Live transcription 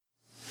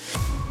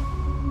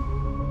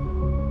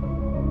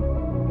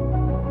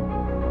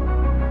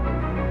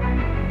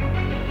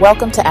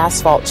Welcome to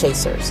Asphalt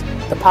Chasers,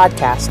 the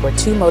podcast where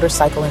two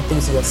motorcycle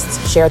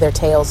enthusiasts share their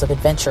tales of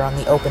adventure on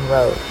the open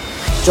road.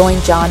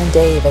 Join Jon and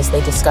Dave as they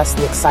discuss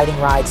the exciting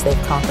rides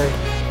they've conquered,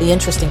 the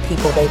interesting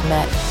people they've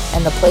met,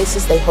 and the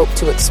places they hope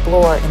to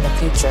explore in the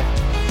future.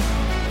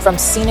 From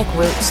scenic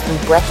routes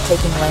through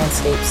breathtaking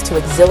landscapes to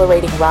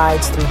exhilarating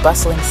rides through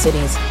bustling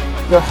cities,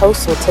 your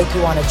hosts will take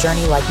you on a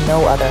journey like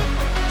no other.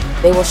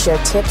 They will share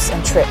tips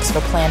and tricks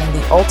for planning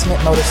the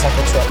ultimate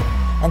motorcycle trip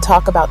and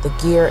talk about the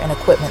gear and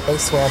equipment they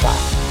swear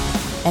by.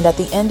 And at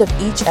the end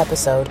of each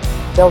episode,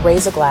 they'll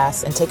raise a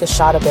glass and take a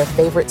shot of their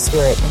favorite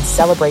spirit in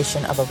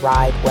celebration of a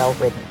ride well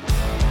ridden.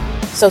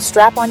 So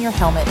strap on your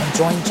helmet and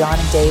join Jon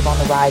and Dave on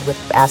the ride with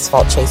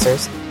Asphalt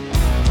Chasers.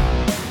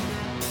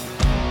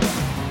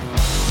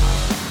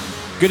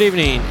 Good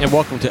evening and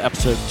welcome to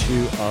episode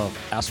 2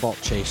 of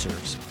Asphalt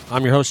Chasers.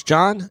 I'm your host,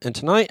 Jon, and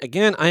tonight,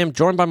 again, I am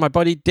joined by my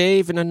buddy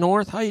Dave in the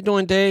north. How you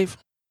doing, Dave?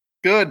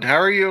 Good. How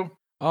are you?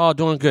 Oh,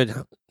 doing good.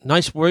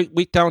 Nice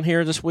week down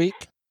here this week.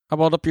 How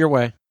about up your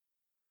way?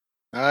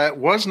 It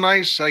was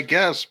nice, I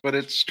guess, but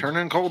it's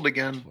turning cold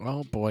again.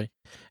 Oh, boy.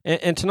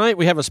 And tonight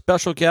we have a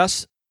special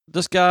guest.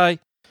 This guy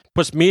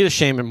puts me to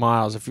shame in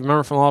miles. If you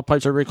remember from All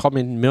Pipes, everybody called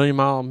me Million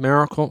Mile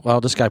Miracle. Well,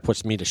 this guy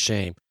puts me to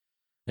shame.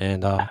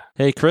 And,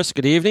 hey, Chris,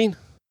 good evening,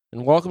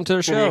 and welcome to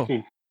the show.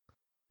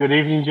 Good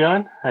evening,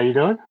 Jon. How you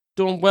doing?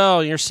 Doing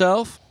well. And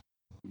yourself?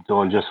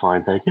 Doing just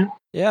fine, thank you.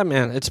 Yeah,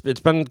 man. It's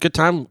been a good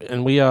time.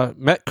 And we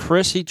met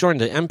Chris. He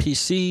joined the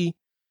MPC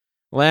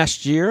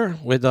last year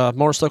with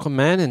Motorcycle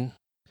Men, and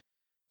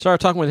started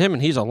talking with him,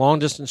 and he's a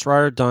long-distance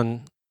rider,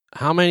 done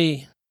how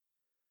many?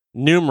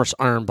 Numerous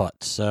iron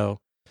butts. So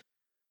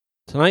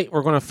tonight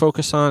we're going to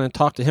focus on and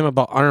talk to him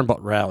about iron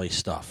butt rally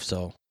stuff.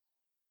 So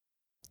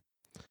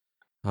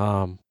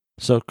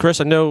Chris,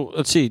 I know,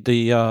 let's see,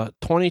 the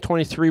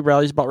 2023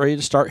 rally is about ready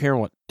to start here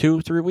in,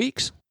 2-3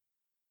 weeks?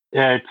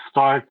 Yeah, it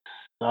starts,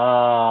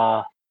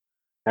 now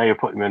you're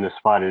putting me in the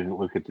spot. I didn't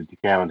look at the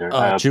calendar.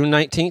 June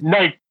 19th?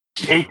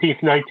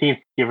 18th,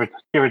 19th, give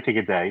or take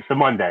a day. It's a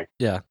Monday.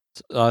 Yeah.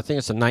 I think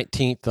it's the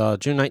 19th,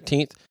 June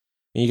 19th.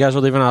 And you guys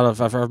are leaving out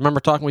of, if I remember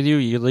talking with you,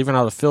 you're leaving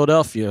out of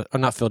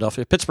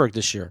Pittsburgh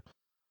this year.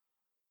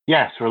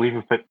 Yes, we're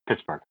leaving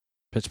Pittsburgh.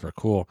 Pittsburgh,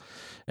 cool.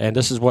 And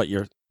this is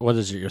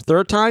your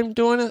third time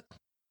doing it?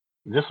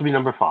 This will be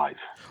number 5.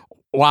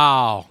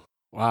 Wow.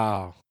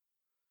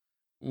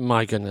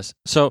 My goodness.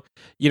 So,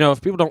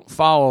 if people don't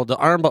follow, the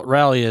Iron Butt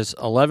Rally is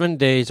 11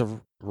 days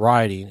of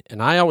riding.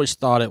 And I always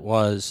thought it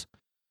was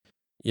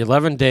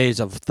 11 days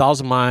of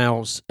 1,000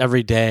 miles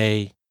every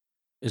day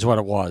is what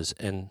it was.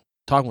 And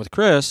talking with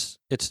Chris,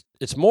 it's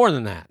more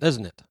than that,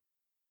 isn't it?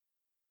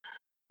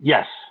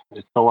 Yes,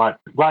 it's a lot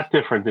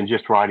different than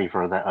just riding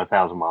for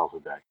 1,000 miles a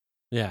day.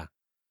 Yeah.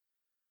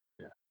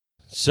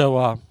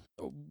 So,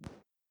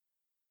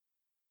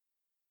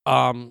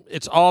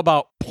 it's all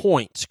about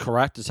points,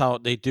 correct? Is how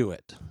they do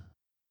it.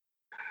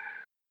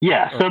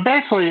 Yeah. So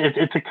basically,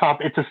 it's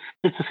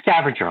a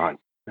scavenger hunt.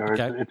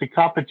 Okay. It's a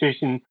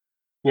competition.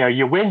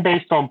 You win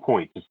based on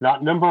points. It's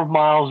not number of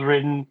miles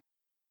ridden.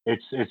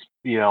 It's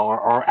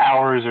or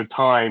hours or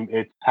time.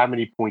 It's how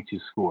many points you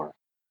score.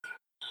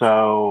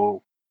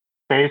 So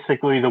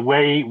basically, the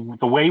way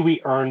we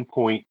earn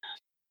points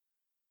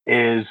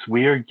is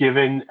we are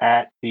given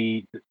at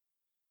the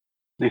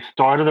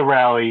start of the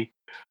rally.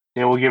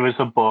 They will give us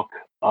a book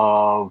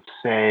of,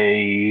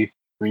 say,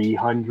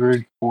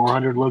 300,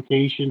 400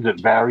 locations.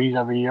 It varies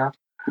every year.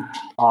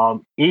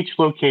 Each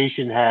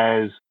location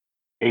has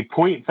a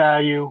point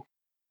value,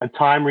 a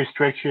time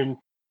restriction,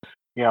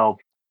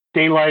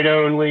 daylight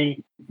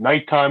only,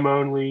 nighttime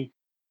only,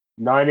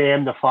 9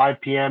 a.m. to 5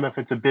 p.m. if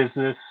it's a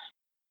business,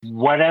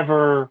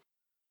 whatever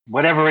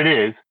it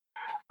is,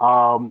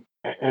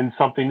 and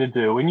something to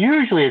do. And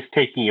usually it's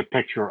taking a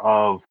picture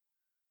of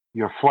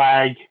your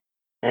flag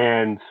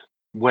and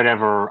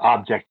whatever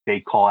object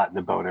they call out in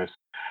the bonus.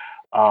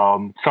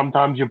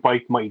 Sometimes your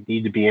bike might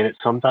need to be in it.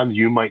 Sometimes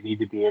you might need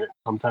to be in it.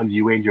 Sometimes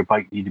you and your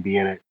bike need to be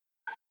in it.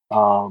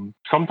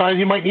 Sometimes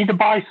you might need to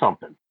buy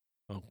something.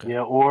 Okay.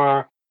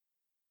 Or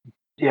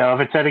if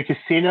it's at a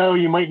casino,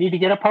 you might need to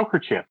get a poker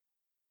chip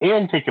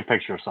and take a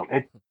picture of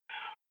something.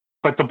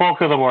 But the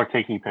bulk of them are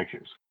taking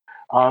pictures.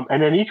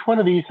 And then each one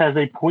of these has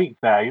a point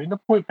value. And the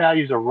point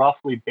values are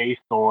roughly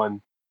based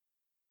on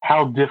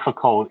how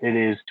difficult it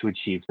is to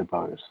achieve the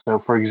bonus.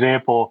 So, for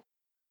example,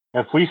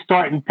 if we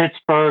start in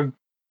Pittsburgh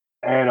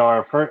and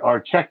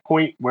our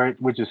checkpoint,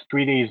 which is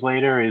 3 days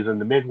later, is in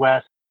the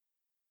Midwest,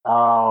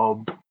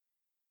 and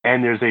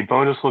there's a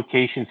bonus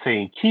location,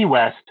 say, in Key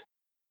West,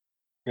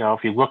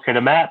 if you look at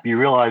a map, you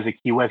realize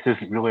that Key West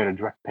isn't really on a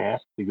direct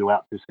path to go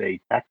out to, say,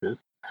 Texas.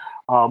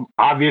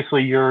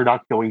 Obviously, you're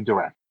not going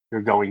direct.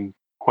 You're going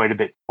quite a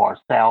bit far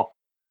south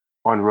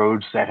on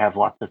roads that have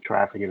lots of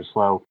traffic and are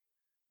slow.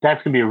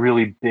 That's going to be a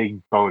really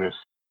big bonus,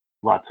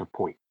 lots of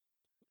points.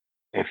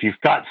 If you've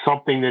got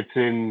something that's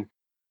in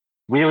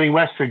Wheeling,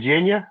 West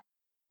Virginia,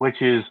 which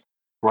is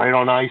right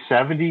on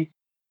I-70,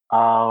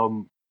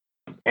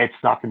 it's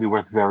not going to be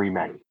worth very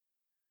many.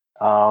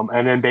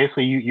 And then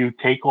basically you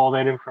take all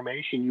that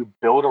information, you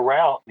build a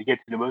route to get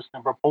to the most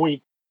number of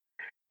points,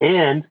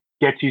 and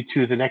gets you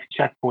to the next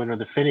checkpoint or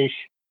the finish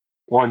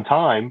on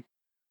time,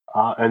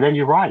 and then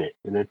you ride it.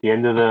 And at the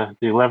end of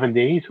the 11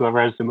 days,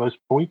 whoever has the most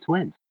points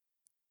wins.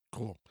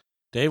 Cool.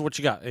 Dave, what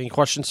you got? Any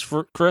questions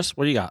for Chris?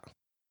 What do you got?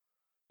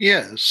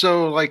 Yeah.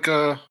 So, like,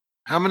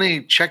 how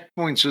many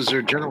checkpoints is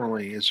there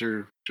generally? Is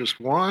there just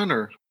one,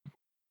 or?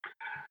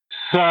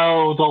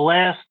 So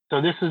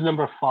this is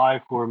number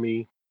 5 for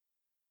me.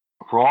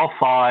 For all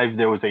 5,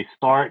 there was a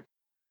start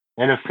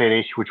and a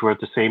finish, which were at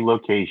the same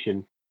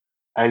location.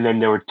 And then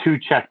there were 2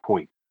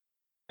 checkpoints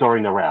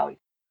during the rally.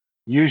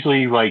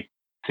 Usually, like,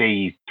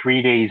 say,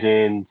 3 days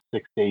in,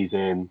 6 days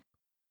in,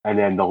 and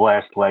then the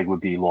last leg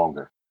would be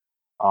longer.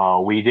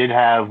 We did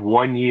have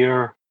 1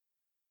 year,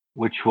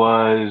 which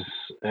was,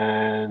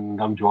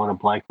 and I'm drawing a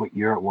blank what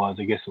year it was.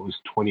 I guess it was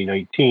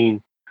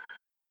 2019,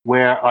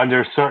 where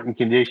under certain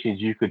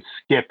conditions you could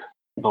skip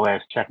the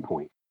last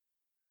checkpoint.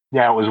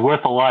 Now, it was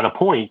worth a lot of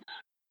points,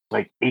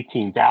 like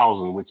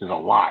 18,000, which is a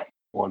lot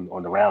on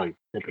the rally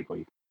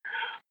typically.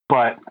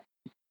 But,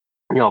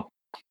 you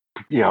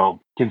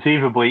know,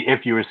 conceivably,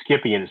 if you were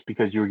skipping it, it's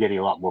because you were getting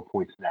a lot more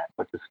points than that.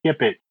 But to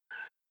skip it,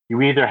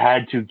 you either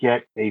had to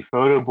get a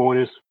photo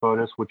bonus,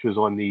 which was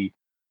on the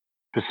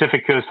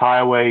Pacific Coast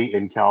Highway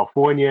in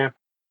California,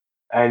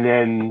 and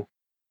then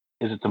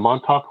is it the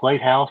Montauk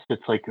Lighthouse?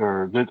 It's like,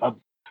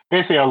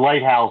 basically a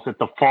lighthouse at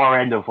the far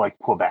end of like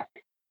Quebec.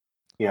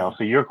 You know,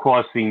 so you're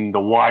crossing the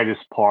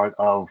widest part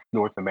of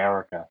North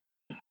America.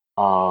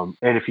 And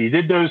if you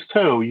did those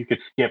 2, you could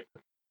skip,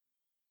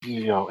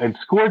 you know, and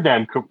scored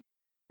them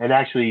and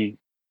actually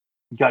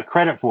got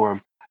credit for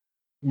them.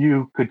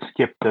 You could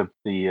skip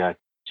the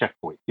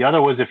checkpoint. The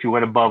other was if you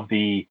went above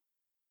I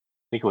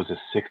think it was the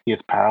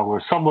 60th parallel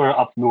or somewhere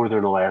up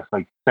northern Alaska,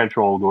 like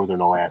central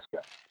northern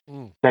Alaska.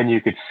 Then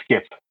you could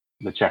skip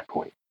the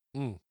checkpoint.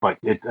 But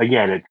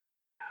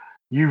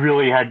you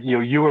really had,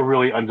 you were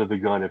really under the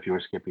gun if you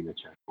were skipping the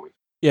checkpoint.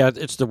 Yeah,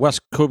 it's the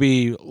West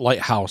Kobe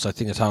Lighthouse, I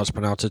think is how it's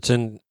pronounced. It's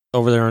in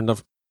over there in the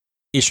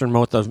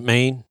easternmost of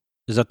Maine.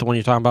 Is that the one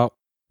you're talking about?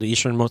 The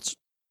easternmost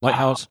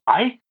lighthouse?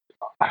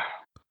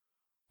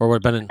 Or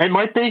would have been in... It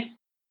might be.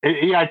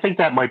 Yeah, I think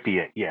that might be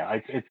it. Yeah.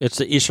 It's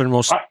the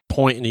easternmost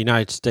point in the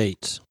United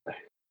States.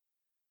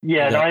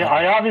 Yeah,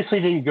 I obviously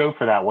didn't go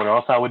for that one, or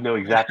else I would know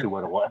exactly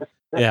what it was.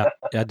 Yeah.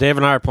 Dave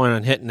and I are planning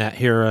on hitting that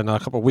here in a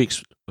couple of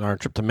weeks on our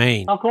trip to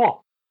Maine. Oh,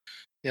 cool.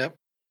 Yep.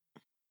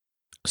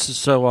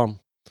 So,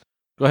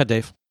 go ahead,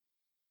 Dave.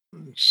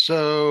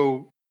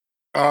 So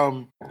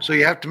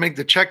you have to make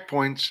the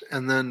checkpoints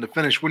and then to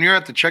finish. When you're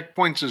at the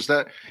checkpoints, is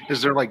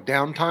there like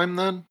downtime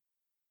then?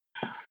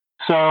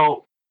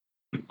 So,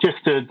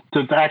 just to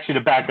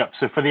back up.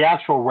 So for the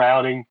actual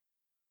routing,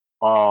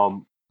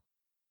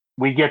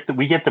 we get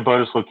the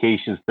bonus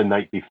locations the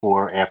night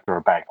before after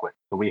a banquet.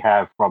 So we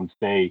have from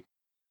say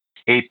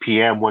 8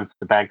 p.m. once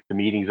the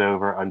meeting's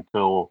over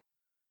until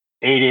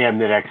 8 a.m.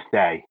 the next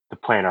day to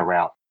plan our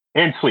route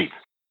and sleep.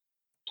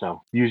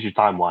 So use your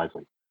time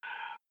wisely.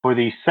 For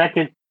the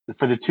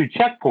 2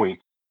 checkpoints,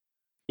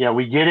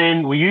 we get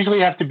in. We usually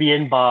have to be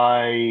in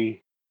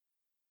by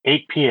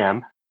 8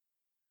 p.m.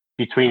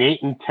 Between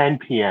 8 and 10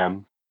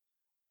 p.m.,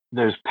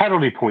 there's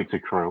penalty points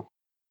accrue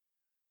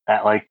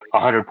at like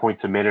 100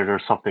 points a minute or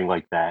something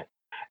like that.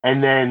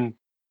 And then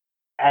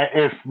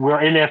if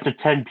we're in after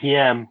 10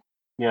 p.m.,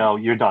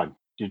 you're done.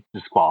 You're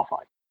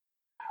disqualified.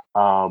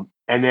 And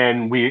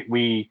then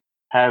we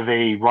have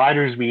a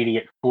riders meeting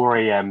at 4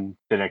 a.m.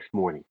 the next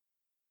morning.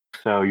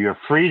 So you're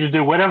free to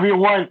do whatever you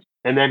want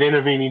in that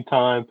intervening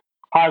time.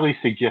 Highly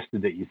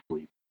suggested that you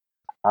sleep.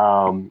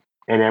 And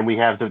then we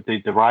have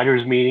the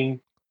riders meeting.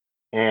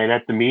 And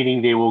at the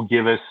meeting, they will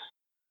give us,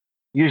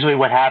 usually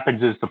what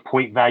happens is the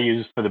point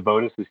values for the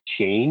bonuses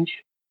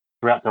change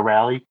throughout the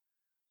rally.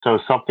 So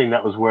something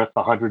that was worth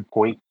 100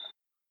 points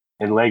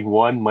in leg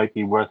 1 might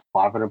be worth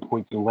 500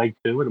 points in leg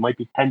 2, and it might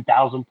be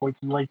 10,000 points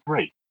in leg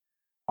 3. It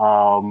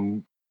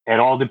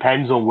all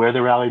depends on where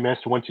the rally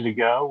master wants you to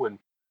go and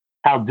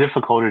how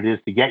difficult it is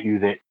to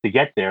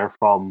get there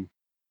from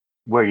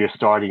where you're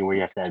starting and where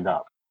you have to end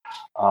up.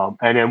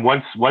 And then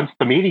once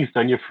the meeting's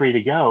done, you're free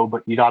to go,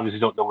 but you obviously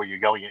don't know where you're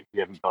going if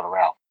you haven't built a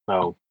route.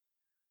 So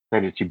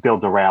then as you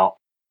build the route,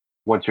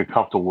 once you're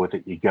comfortable with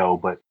it, you go.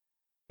 But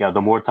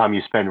the more time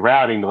you spend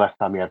routing, the less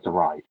time you have to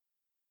ride.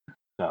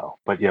 So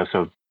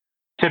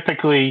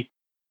typically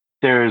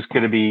there's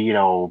going to be,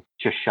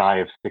 just shy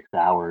of 6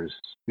 hours.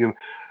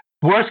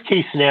 Worst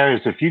case scenario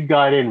is if you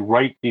got in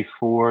right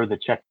before the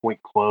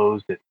checkpoint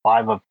closed at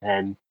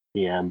 5:10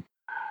 p.m.,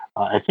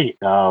 I think,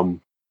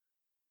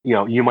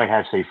 you might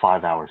have, say,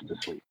 5 hours to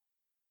sleep,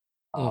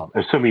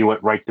 assuming you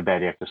went right to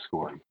bed after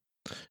scoring.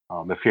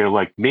 If you're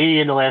like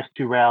me in the last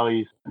 2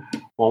 rallies,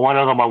 well, one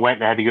of them I went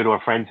and I had to go to a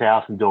friend's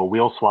house and do a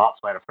wheel swap,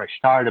 so I had a fresh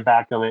tire in the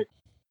back of it.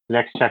 The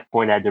next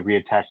checkpoint, I had to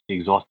reattach the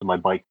exhaust to my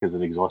bike because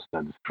it exhausted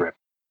on the strip.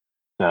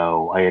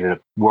 So I ended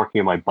up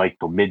working on my bike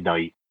till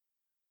midnight,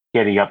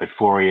 getting up at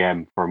 4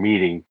 a.m. for a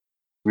meeting,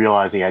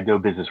 realizing I had no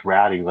business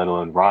routing, let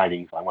alone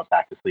riding, so I went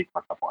back to sleep for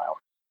a couple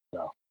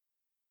hours,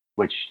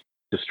 which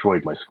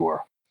destroyed my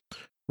score.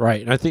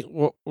 Right. And I think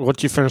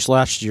what you finished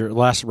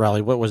last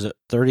rally, what was it?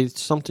 30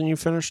 something you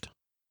finished?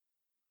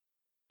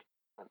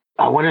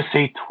 I want to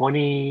say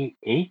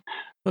 28.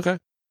 Okay.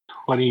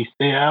 20.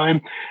 Yeah,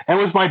 and it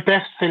was my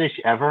best finish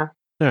ever.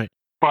 Right.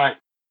 But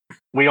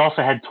we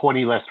also had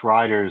 20 less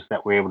riders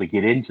that were able to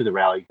get into the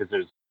rally because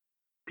there's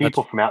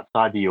people from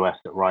outside the U.S.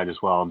 that ride as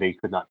well, and they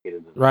could not get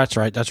into the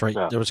rally. That's right.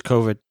 So, there was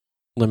COVID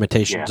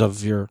limitations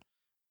of your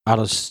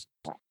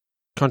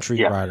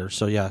out-of-country riders.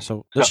 So,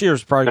 so this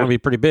year's probably going to be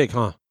pretty big,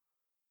 huh?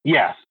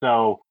 Yeah.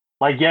 So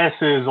my guess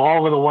is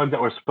all of the ones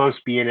that were supposed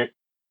to be in it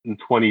in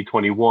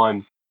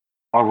 2021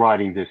 are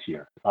riding this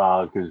year.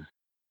 Because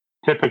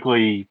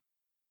typically,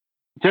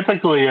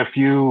 if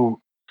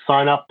you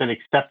sign up and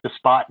accept the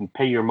spot and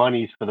pay your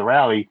monies for the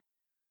rally,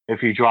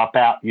 if you drop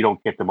out, you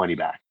don't get the money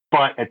back.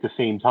 But at the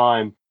same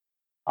time,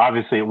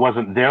 obviously, it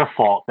wasn't their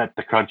fault that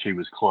the country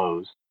was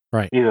closed.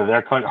 Right. Either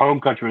their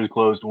home country was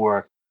closed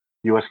or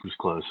U.S. was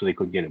closed, so they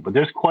couldn't get it. But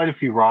there's quite a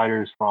few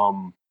riders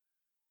from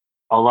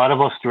a lot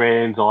of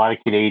Australians, a lot of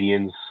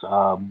Canadians.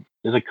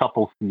 There's a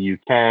couple from the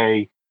UK,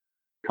 a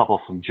couple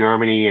from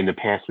Germany. In the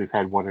past, we've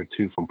had one or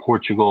two from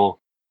Portugal.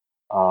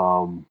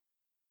 That's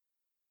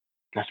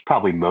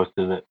probably most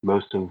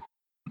of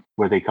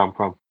where they come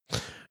from.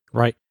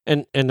 Right.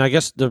 And I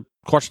guess the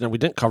question that we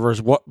didn't cover is,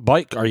 what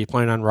bike are you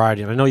planning on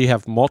riding? I know you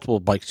have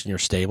multiple bikes in your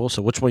stable,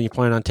 so which one you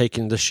plan on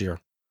taking this year?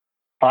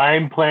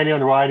 I'm planning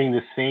on riding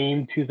the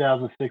same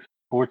 2006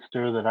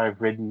 Sportster that I've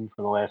ridden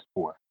for the last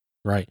 4.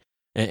 Right.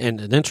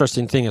 And an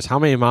interesting thing is, how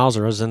many miles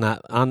are in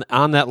that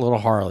on that little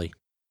Harley?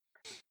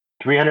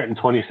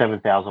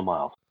 327,000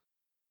 miles.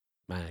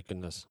 My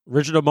goodness.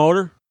 Original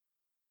motor?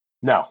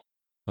 No.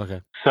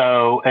 Okay.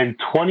 So in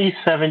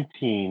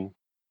 2017,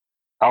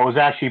 I was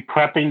actually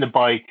prepping the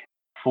bike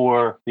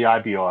for the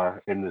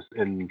IBR in I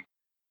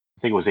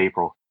think it was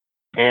April.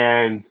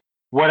 And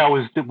what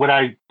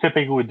I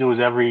typically would do is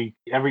every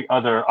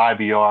other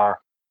IBR,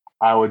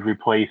 I would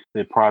replace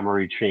the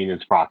primary chain and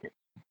sprocket,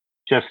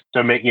 just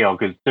to make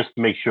just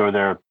to make sure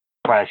they're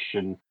fresh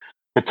and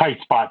the tight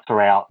spots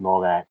are out and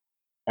all that.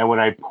 And when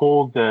I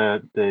pulled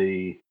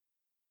the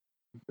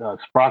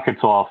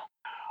sprockets off,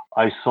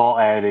 I saw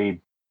I had a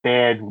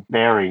bad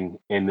bearing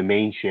in the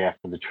main shaft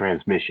of the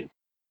transmission.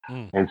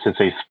 And since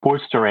a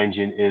Sportster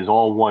engine is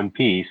all one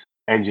piece,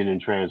 engine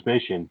and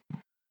transmission,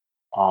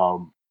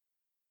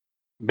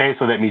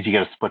 basically that means you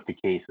got to split the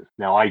cases.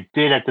 Now, I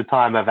did at the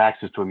time have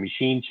access to a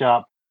machine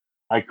shop.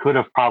 I could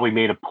have probably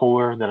made a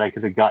puller that I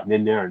could have gotten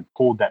in there and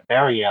pulled that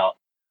bearing out.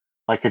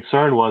 My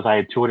concern was I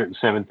had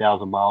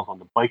 207,000 miles on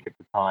the bike at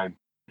the time,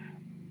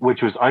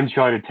 which was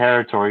uncharted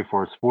territory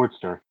for a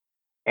Sportster.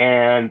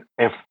 And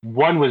if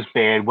one was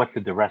bad, what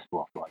did the rest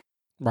look like?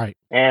 Right.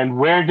 And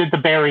where did the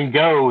bearing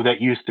go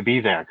that used to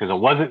be there? Because it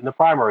wasn't in the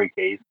primary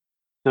case,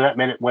 so that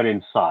meant it went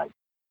inside.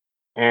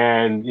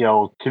 And,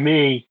 to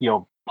me,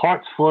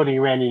 parts floating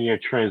around in your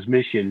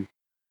transmission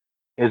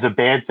is a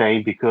bad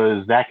thing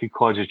because that could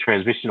cause your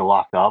transmission to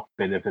lock up.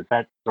 And if it's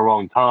at the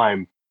wrong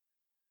time,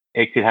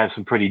 it could have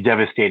some pretty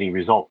devastating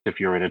results if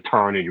you're in a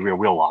turn and your rear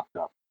wheel locked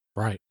up.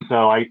 Right.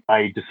 So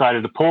I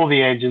decided to pull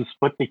the engine,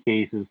 split the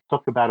cases,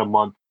 took about a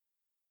month,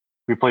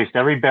 replaced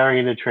every bearing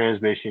in the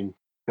transmission,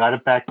 got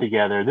it back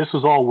together. This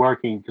was all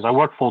working because I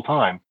work full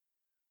time.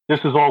 This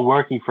is all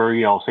working for,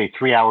 say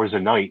 3 hours a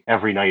night,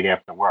 every night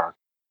after work.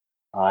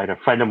 I had a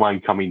friend of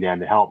mine coming down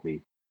to help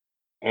me.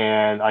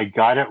 And I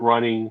got it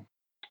running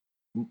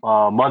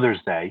Mother's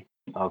Day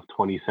of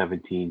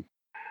 2017.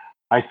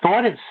 I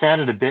thought it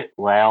sounded a bit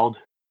loud,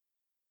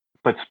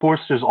 but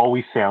Sportsters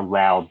always sound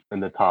loud in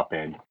the top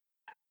end.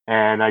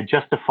 And I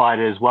justified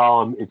it as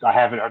well. I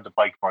haven't heard the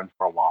bike run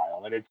for a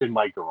while, and it's in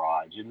my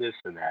garage, and this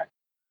and that.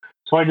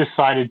 So I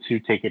decided to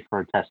take it for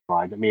a test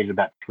ride. That made it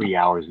about 3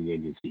 hours in the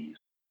engine seas.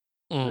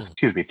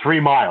 Excuse me, 3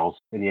 miles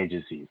in the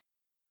engine seas.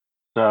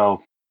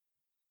 So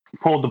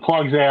pulled the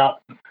plugs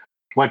out,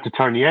 went to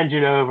turn the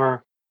engine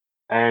over,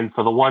 and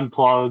for the one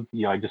plug,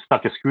 I just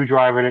stuck a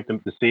screwdriver in it to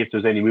see if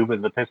there's any movement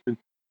in the piston.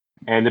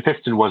 And the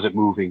piston wasn't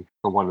moving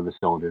for one of the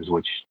cylinders,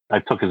 which I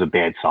took as a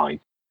bad sign.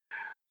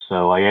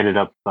 So I ended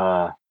up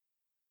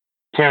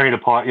tearing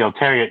apart,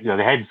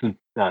 the heads and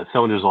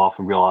cylinders off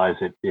and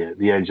realized that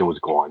the engine was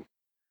gone.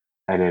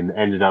 And then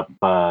ended up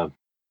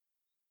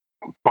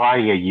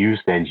buying a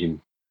used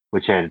engine,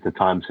 which had at the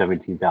time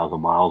 17,000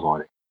 miles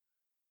on it.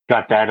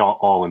 Got that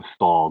all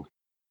installed.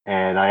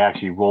 And I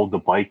actually rolled the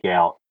bike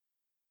out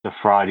the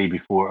Friday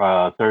before,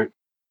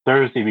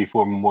 Thursday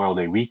before Memorial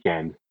Day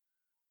weekend.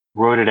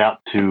 Rode it out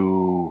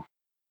to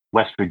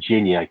West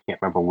Virginia. I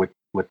can't remember what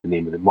the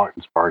name of it,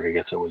 Martinsburg, I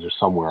guess it was, or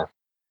somewhere,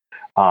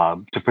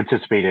 to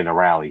participate in a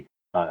rally,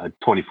 a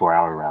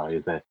 24-hour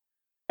rally.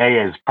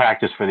 A is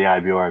practice for the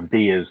IBR, and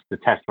B is the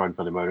test run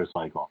for the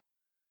motorcycle.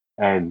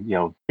 And,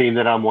 being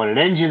that I'm on an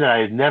engine that I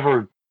had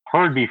never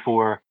heard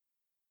before,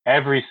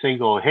 every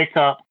single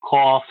hiccup,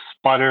 cough,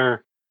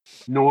 sputter,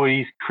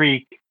 noise,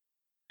 creak,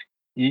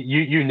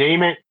 you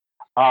name it,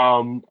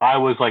 I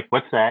was like,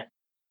 what's that?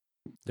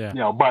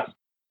 Yeah. But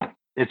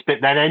it's been,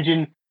 that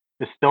engine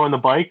is still in the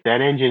bike. That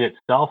engine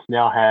itself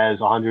now has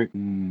 100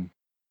 and,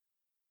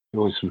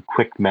 some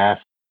quick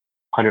math,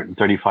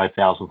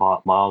 135,000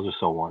 miles or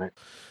so on it.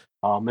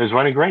 It was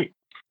running great.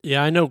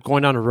 Yeah, I know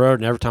going down the road,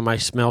 and every time I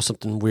smell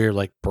something weird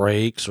like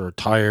brakes or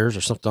tires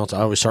or something else,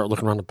 I always start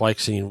looking around the bike,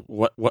 seeing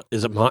what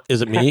is it?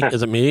 Is it me?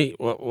 Is it me?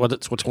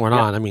 What's going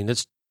on? I mean,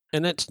 it's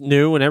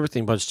new and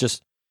everything, but it's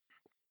just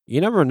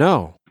you never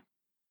know.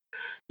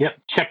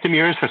 Yep. Check the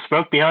mirrors for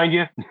smoke behind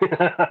you.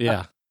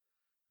 Yeah.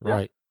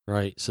 Right.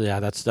 So yeah,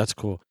 that's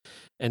cool.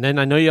 And then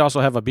I know you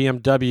also have a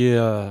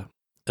BMW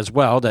as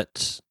well.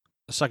 That's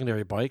a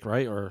secondary bike,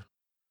 right? Or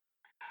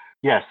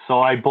yes. So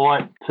I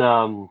bought.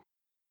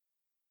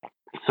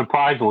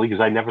 Surprisingly,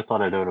 because I never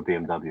thought I'd own a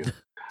BMW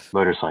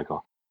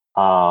motorcycle.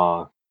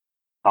 I'll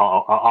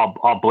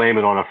blame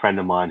it on a friend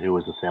of mine who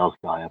was a sales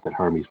guy up at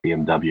Hermes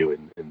BMW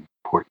in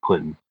Port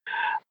Clinton.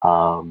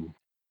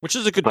 Which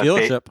is a good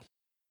dealership.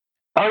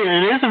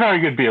 It is a very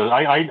good deal.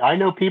 I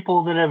know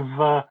people that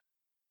have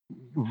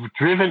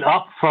driven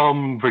up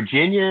from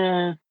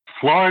Virginia,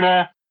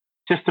 Florida,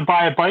 just to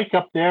buy a bike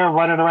up there,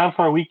 run it around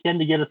for a weekend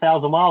to get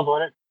 1,000 miles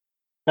on it.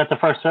 Got the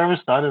first service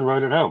done and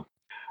rode it home.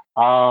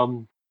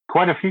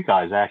 Quite a few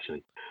guys,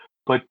 actually.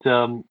 But,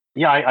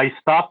 I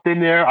stopped in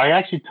there. I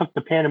actually took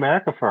the Pan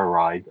America for a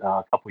ride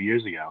a couple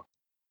years ago.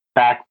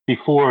 Back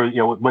before,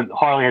 when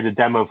Harley had the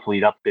demo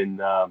fleet up in,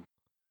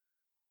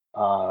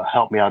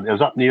 help me out. It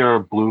was up near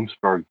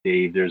Bloomsburg,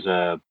 Dave. There's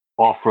a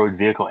off-road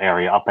vehicle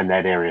area up in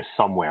that area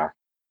somewhere.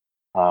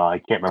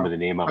 I can't remember the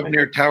name of it. Up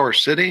near Tower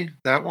City,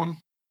 that one?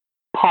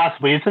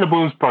 Possibly. It's in the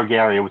Bloomsburg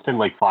area, within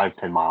like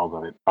 5-10 miles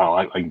of it.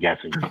 I'm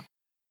guessing.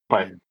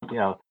 But,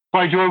 so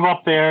I drove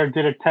up there,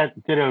 did a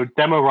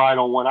demo ride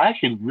on one. I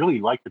actually really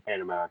liked the Pan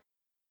America.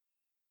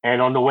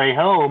 And on the way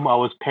home, I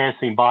was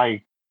passing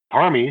by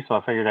Hermes, so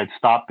I figured I'd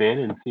stop in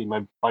and see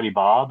my buddy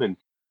Bob and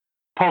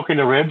poke in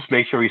the ribs,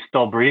 make sure he's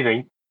still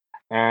breathing.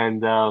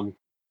 And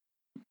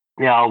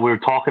we were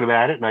talking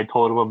about it, and I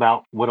told him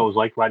about what it was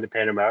like riding the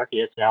Pan America.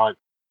 He asked how it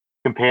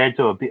compared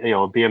to a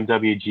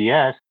BMW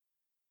GS.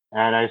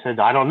 And I said,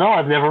 I don't know,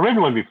 I've never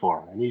ridden one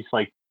before. And he's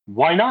like,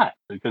 why not?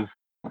 Because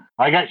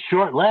I got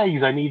short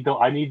legs. I need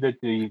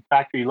the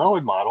factory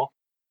lowered model.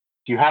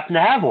 Do you happen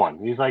to have one?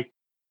 He's like,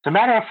 as a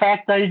matter of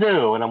fact, I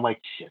do. And I'm like,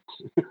 shit.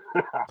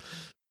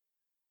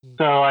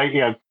 So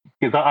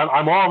because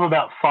I'm all of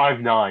about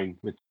 5'9"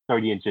 with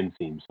 30-inch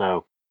inseam.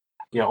 So,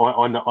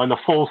 on the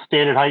full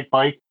standard height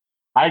bike,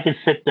 I can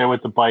sit there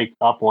with the bike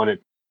up on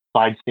its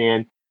side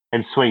stand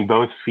and swing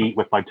both feet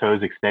with my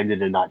toes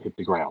extended and not hit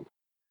the ground.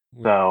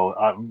 So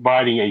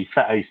riding a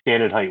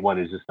standard height one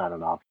is just not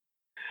an option.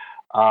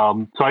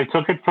 So I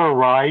took it for a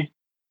ride,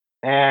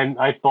 and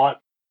I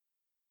thought,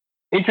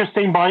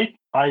 interesting bike.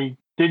 I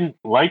didn't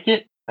like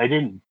it. I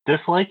didn't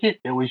dislike it.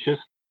 It was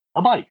just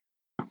a bike.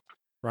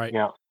 Right.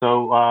 Yeah.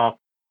 So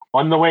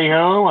on the way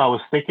home, I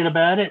was thinking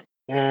about it,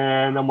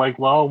 and I'm like,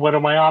 well, what are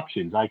my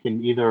options? I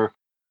can either,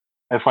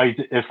 if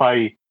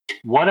I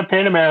won a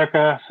Pan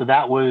America, so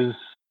that was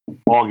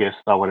August,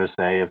 I want to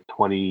say, of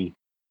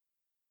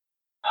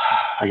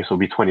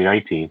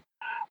 2019.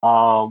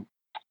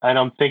 And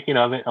I'm thinking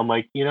of it. I'm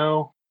like,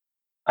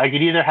 I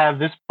could either have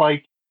this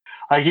bike.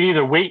 I could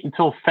either wait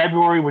until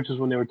February, which is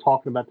when they were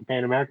talking about the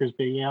Pan Americas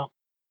being out,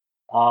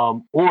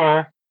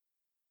 or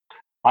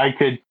I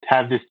could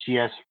have this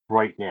GS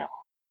right now.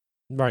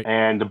 Right.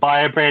 And to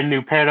buy a brand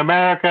new Pan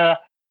America,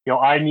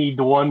 I need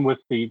the one with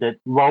that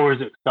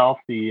lowers itself,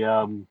 the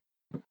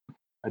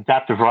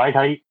adaptive ride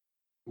height,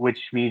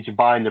 which means you're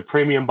buying the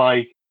premium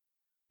bike,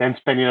 then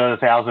spending another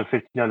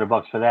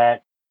 $1,000-$1,500 for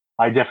that.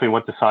 I definitely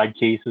want the side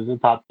cases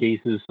and top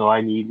cases, so I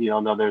need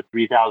another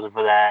 $3,000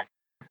 for that.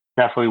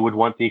 Definitely would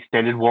want the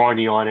extended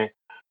warranty on it.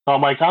 So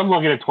I'm like, I'm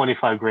looking at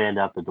 $25,000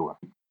 out the door.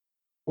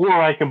 Or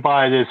I can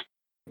buy this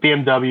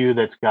BMW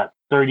that's got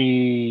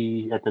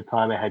 30. At the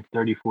time, I had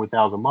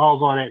 34,000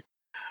 miles on it.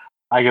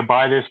 I could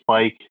buy this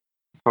bike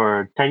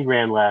for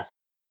 $10,000 less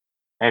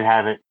and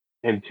have it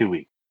in 2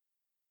 weeks.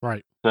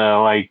 Right.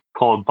 So I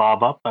called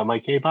Bob up. I'm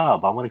like, hey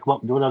Bob, I want to come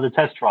up and do another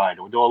test ride.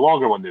 We'll do a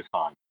longer one this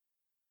time.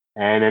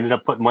 And ended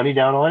up putting money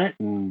down on it,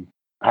 and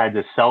I had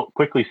to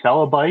quickly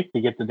sell a bike to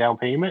get the down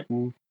payment,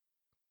 and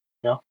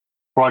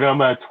brought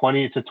him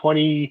it's a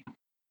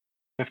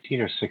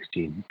 2015 or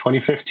 16,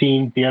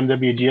 2015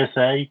 BMW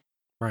GSA.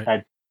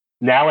 Right.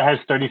 Now it has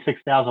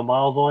 36,000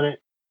 miles on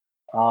it,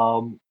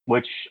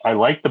 which I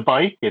like the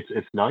bike.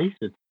 It's nice.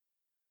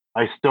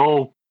 I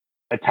still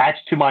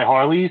attached to my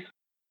Harleys,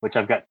 which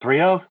I've got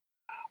 3 of,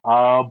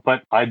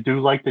 but I do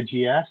like the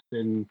GS,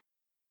 and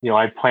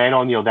I plan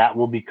on, that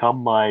will become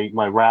my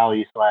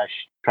rally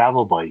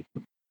 /travel bike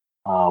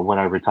when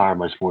I retire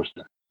my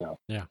Sportster. So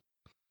yeah,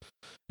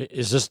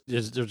 is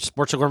the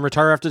Sportster going to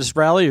retire after this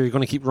rally, or are you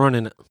going to keep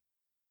running it?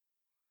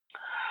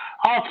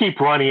 I'll keep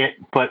running it,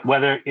 but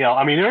whether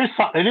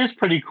it is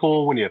pretty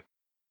cool when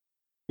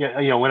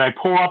when I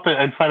pull up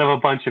in front of a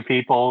bunch of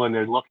people and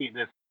they're looking at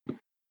this,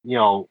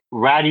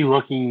 ratty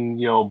looking,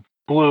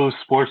 blue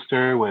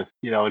Sportster with,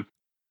 it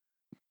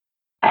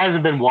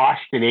hasn't been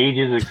washed in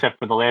ages except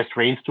for the last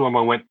rainstorm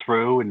I went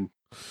through, and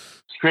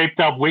scraped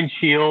up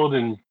windshield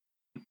and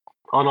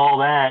on all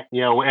that,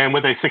 and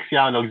with a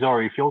 6-gallon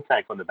auxiliary fuel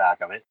tank on the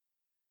back of it.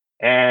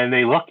 And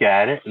they look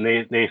at it and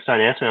they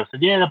start asking. I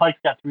said, yeah, the bike's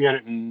got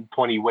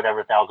 320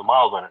 whatever thousand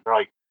miles on it. They're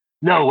like,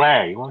 no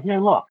way. Well, here,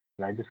 look.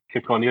 And I just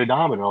click on the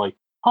odometer, like,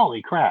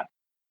 holy crap.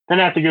 Then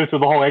I have to go through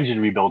the whole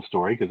engine rebuild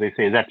story because they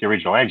say that's the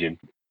original engine.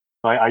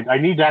 So I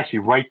need to actually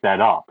write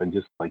that up and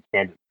just like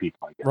hand it to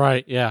people, I guess.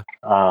 Right. Yeah.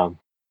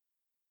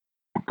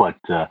 But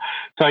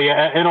so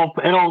yeah,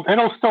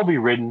 it'll still be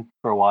ridden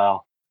for a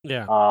while.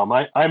 Yeah.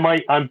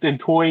 I'm been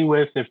toying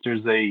with if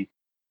there's a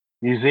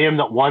museum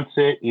that wants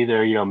it,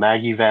 either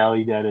Maggie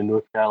Valley down in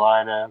North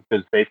Carolina,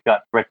 because they've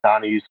got Brett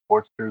Donohue's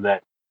Sportster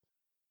that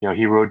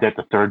he rode at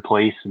the third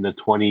place in the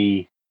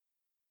 2009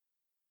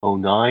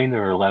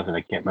 or 11.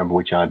 I can't remember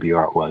which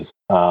IBR it was.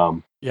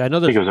 Yeah, I know.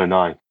 I think it was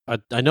 09.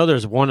 I know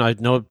there's one. I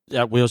know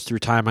at Wheels Through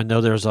Time. I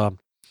know there's a.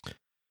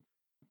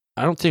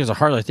 I don't think it's a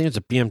Harley. I think it's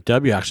a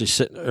BMW actually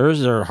sitting. Or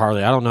is there a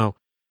Harley? I don't know.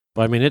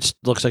 But I mean, it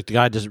looks like the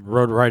guy just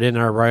rode right in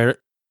there, right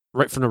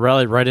from the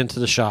rally, right into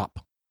the shop.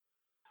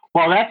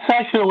 Well, that's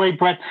actually the way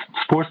Brett's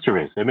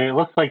Sportster is. I mean, it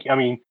looks like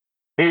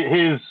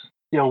his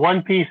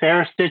one-piece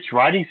air stitch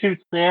riding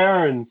suit's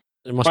there and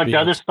a bunch of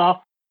other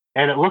stuff,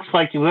 and it looks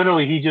like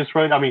he just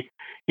rode. I mean,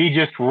 he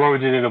just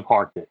rode it in and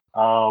parked it.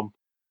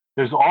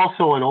 There's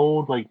also an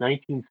old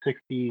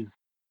 1960s.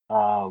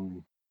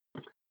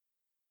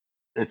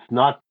 It's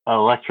not an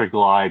electric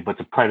glide, but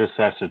the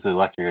predecessor to the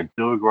electric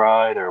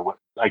glide, or what,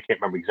 I can't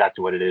remember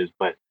exactly what it is,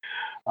 but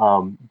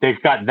they've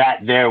got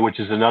that there, which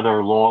is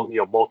another long,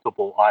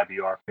 multiple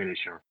IBR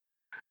finisher.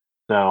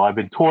 So I've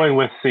been toying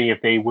with seeing if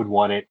they would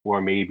want it,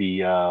 or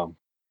maybe, I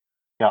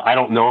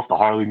don't know if the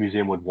Harley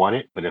Museum would want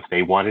it, but if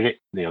they wanted it,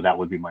 that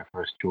would be my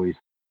first choice.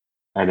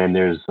 And then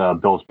there's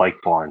Bill's Bike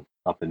Barn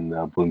up in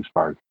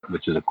Bloomsburg,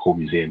 which is a cool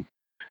museum.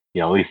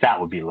 At least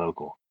that would be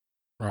local.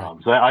 Right.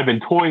 So I've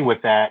been toying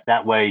with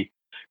that way,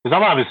 because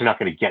I'm obviously not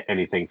going to get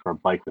anything for a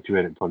bike with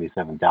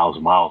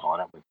 327,000 miles on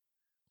it with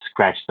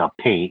scratched up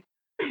paint,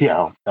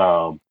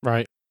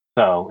 Right.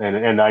 So,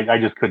 and I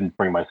just couldn't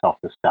bring myself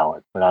to sell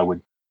it, but I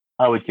would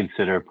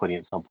consider putting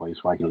it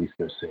someplace where I can at least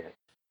go see it.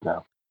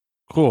 So.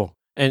 Cool.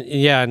 And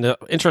yeah, and the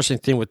interesting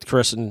thing with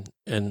Chris and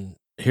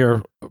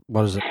here,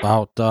 what is it,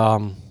 about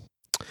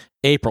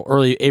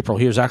early April,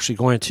 he was actually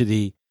going to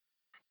the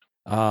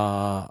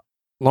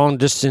long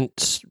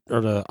distance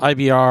or the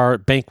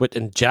IBR banquet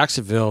in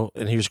Jacksonville,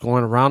 and he was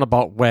going a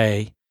roundabout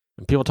way.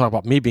 And people talk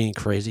about me being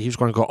crazy. He was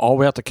going to go all the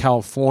way out to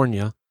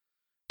California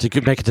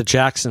to make it to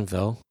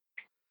Jacksonville.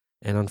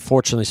 And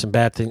unfortunately, some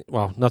bad thing.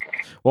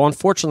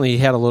 Unfortunately, he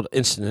had a little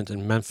incident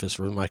in Memphis.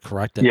 Am I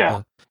correct?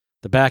 Yeah.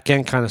 The back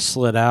end kind of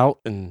slid out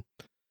and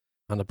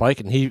on the bike,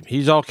 and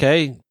he's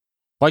okay.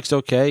 Bike's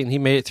okay, and he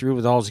made it through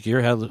with all his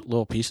gear. Had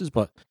little pieces,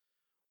 but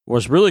what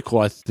was really cool,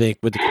 I think,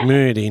 with the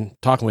community and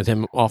talking with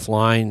him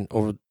offline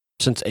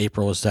since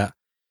April is that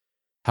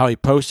how he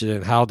posted it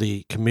and how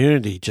the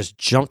community just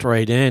jumped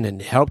right in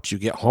and helped you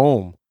get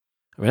home.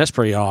 I mean, that's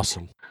pretty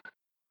awesome.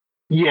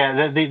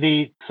 Yeah,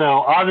 so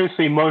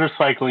obviously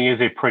motorcycling is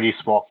a pretty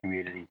small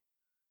community,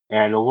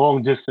 and the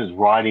long distance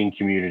riding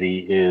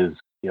community is,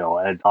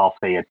 I'll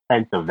say a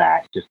tenth of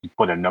that, just to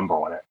put a number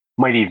on it.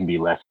 Might even be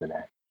less than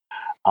that.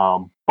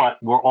 But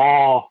we're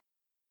all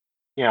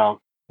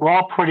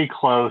pretty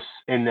close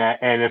in that.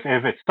 And if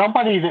it's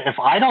somebody that, if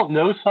I don't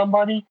know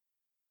somebody,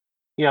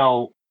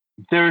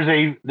 there's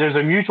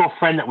a mutual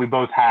friend that we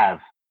both have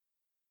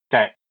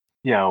that,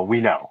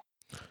 we know.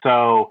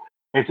 So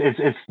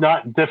it's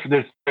not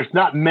different. There's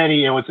not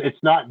many,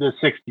 it's not the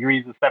 6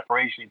 degrees of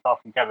separation you saw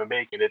from Kevin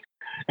Bacon.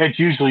 It's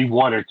usually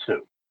one or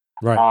two.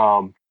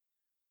 Right.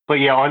 But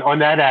yeah, on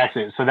that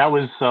accident. So that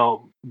was,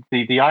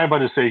 the Iron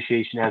Bud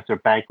Association has their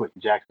banquet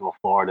in Jacksonville,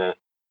 Florida.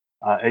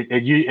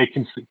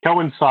 It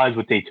coincides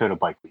with Daytona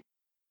Bike Week.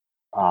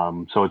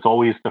 So it's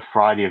always the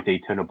Friday of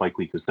Daytona Bike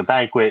Week is the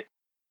banquet.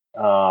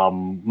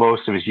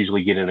 Most of us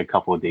usually get in a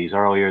couple of days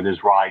earlier.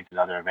 There's rides and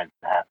other events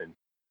that happen.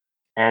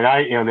 And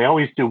they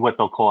always do what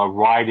they'll call a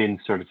ride-in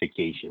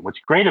certification. What's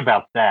great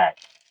about that,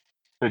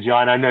 so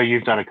John, I know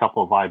you've done a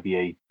couple of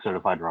IBA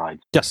certified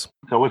rides. Yes.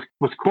 So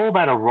what's cool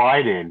about a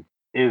ride-in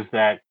is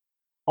that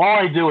all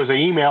I do is I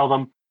email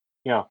them,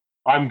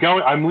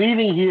 I'm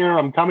leaving here,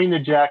 I'm coming to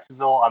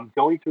Jacksonville, I'm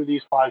going through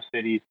these 5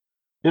 cities.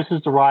 This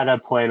is the ride I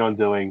plan on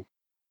doing.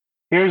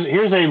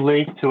 Here's a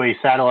link to a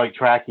satellite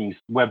tracking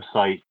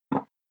website.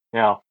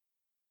 I'll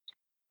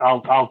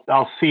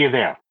see you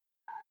there.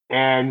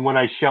 And when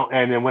I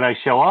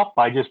show up,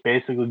 I just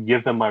basically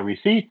give them my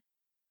receipt.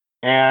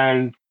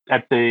 And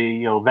at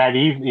the that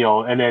evening,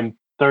 and then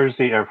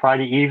Thursday or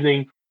Friday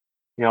evening,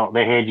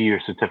 they hand you your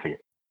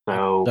certificate.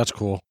 So that's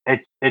cool.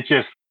 It's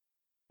just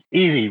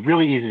easy,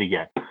 really easy to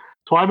get.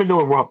 So I've been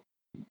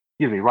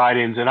doing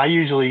ride-ins, and I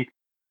usually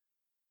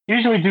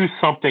do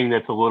something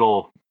that's a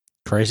little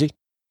crazy.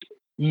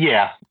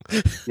 Yeah.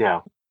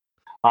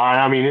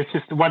 I mean, it's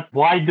just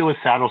why do a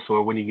saddle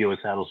sore when you do a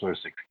saddle sore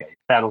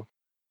 6K?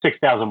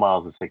 6,000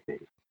 miles in 6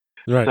 days.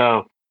 Right.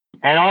 So,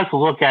 and I like to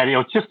look at it,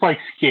 it's just like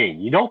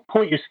skiing. You don't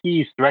point your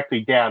skis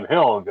directly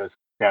downhill and go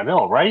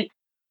downhill, right?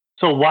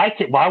 So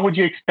why would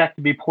you expect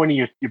to be pointing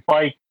your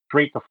bike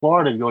straight to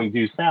Florida and going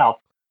due south?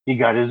 You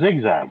got to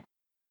zigzag.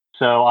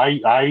 So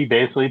I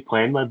basically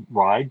planned my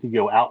ride to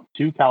go out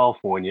to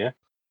California.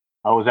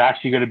 I was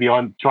actually going to be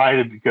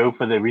trying to go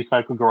for the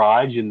Recycle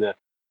Garage and the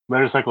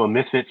Motorcycle and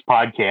Misfits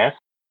podcast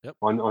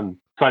on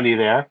Sunday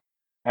there,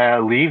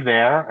 leave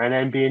there, and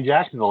then be in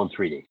Jacksonville in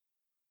 3 days.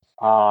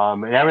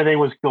 And everything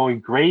was going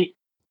great.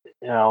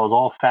 I was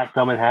all fat,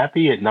 dumb, and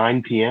happy at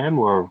 9 p.m.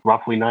 or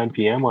roughly 9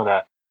 p.m. on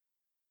I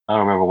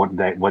don't remember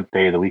what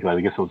day of the week. I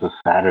guess it was a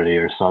Saturday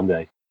or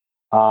Sunday.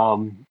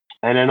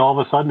 And then all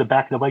of a sudden, the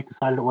back of the bike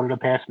decided it wanted to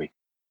pass me.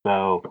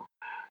 So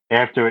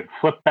after it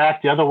flipped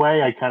back the other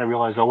way, I kind of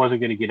realized I wasn't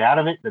going to get out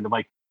of it. Then the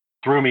bike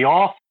threw me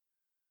off,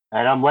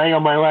 and I'm laying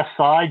on my left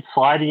side,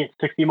 sliding at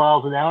 60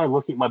 miles an hour,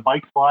 looking at my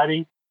bike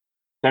sliding.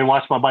 Then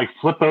watched my bike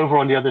flip over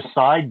on the other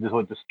side, so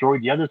it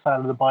destroyed the other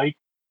side of the bike.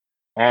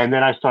 And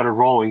then I started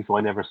rolling, so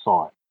I never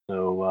saw it.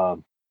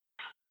 So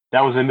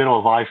that was in the middle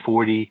of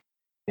I-40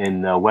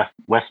 in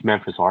West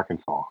Memphis,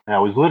 Arkansas. And I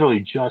was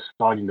literally just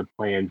starting to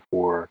plan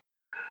for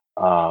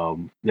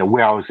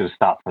where I was going to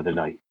stop for the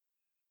night.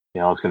 I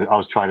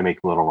was trying to make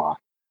Little Rock.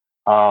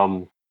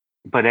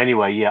 But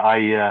anyway,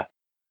 I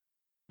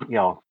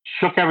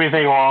shook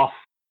everything off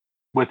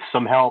with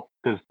some help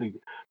because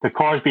the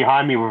cars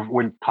behind me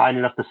were kind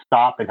enough to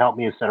stop and help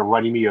me instead of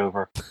running me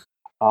over.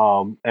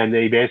 And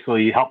they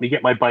basically helped me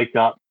get my bike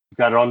up,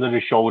 got it under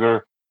the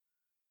shoulder.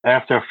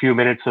 After a few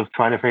minutes of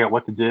trying to figure out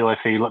what to do, I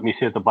figured, let me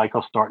see if the bike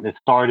will start, and it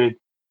started.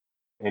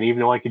 And even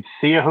though I could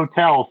see a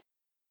hotel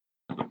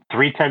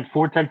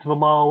 4/10 of a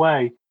mile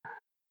away,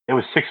 it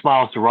was 6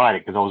 miles to ride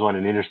it because I was on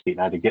an interstate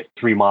and I had to get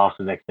 3 miles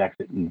to the next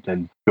exit and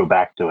then go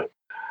back to it.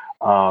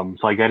 So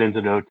I got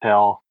into the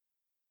hotel,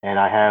 and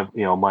I have,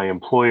 my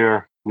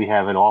employer, we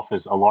have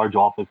a large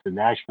office in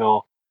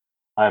Nashville.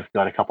 I've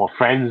got a couple of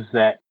friends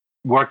that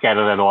work out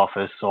of that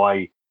office. So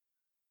I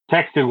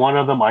texted one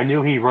of them. I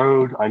knew he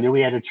rode. I knew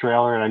he had a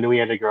trailer, and I knew he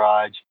had a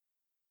garage.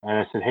 And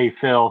I said, hey,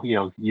 Phil,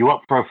 you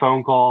up for a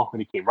phone call?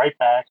 And he came right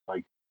back. So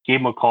I gave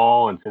him a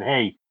call and said,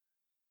 hey,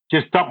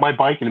 just dump my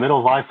bike in the middle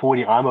of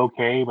I-40. I'm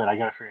okay, but I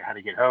got to figure out how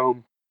to get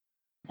home.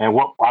 And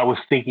what I was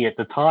thinking at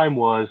the time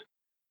was,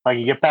 if I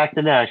can get back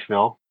to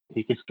Nashville,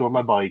 he could store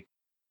my bike.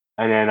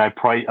 And then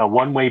a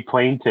one-way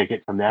plane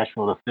ticket from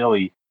Nashville to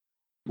Philly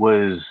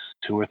was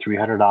 $200 or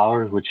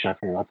 $300, which I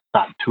think that's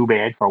not too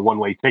bad for a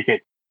one-way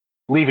ticket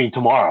leaving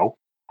tomorrow.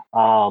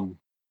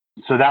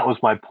 So that was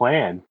my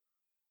plan.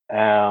 He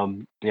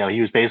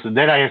was basically,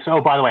 then I asked,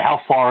 oh, by the way,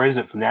 how far is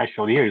it from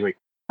Nashville to here? He's like,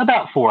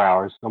 about 4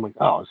 hours. I'm like,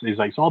 oh, so he's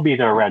like, so I'll be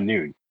there around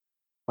noon.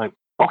 I'm like,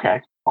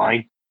 okay,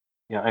 fine.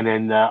 And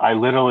then I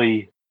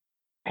literally,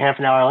 half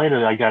an hour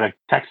later, I got a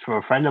text from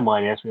a friend of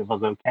mine asking me if I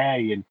was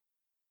okay. And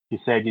he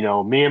said,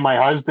 me and my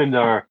husband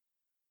are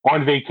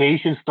on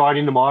vacation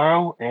starting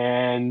tomorrow.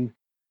 And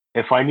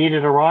if I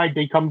needed a ride,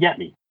 they'd come get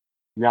me.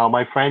 Now,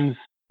 my friends,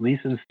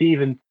 Lisa and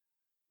Steven,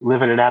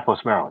 live in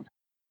Annapolis, Maryland.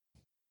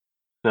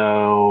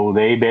 So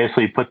they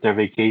basically put their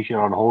vacation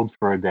on hold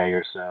for a day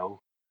or so,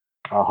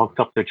 hooked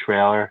up their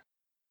trailer.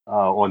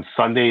 On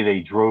Sunday, they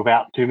drove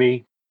out to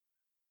me,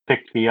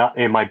 picked me up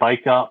and my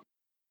bike up,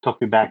 took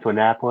me back to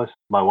Annapolis.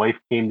 My wife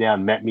came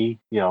down, met me,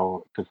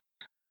 because,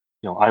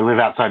 I live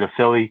outside of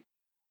Philly.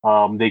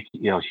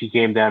 She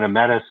came down and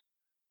met us.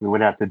 We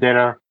went out to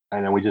dinner,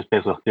 and then we just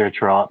basically hooked their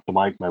trailer up to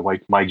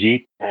my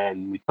Jeep,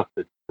 and we took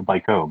the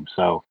bike home.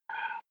 So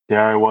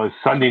there I was.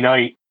 Sunday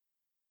night,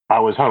 I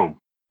was home,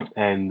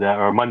 and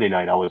or Monday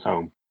night, I was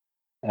home.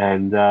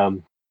 And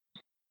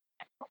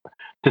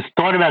to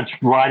start about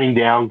riding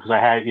down, because I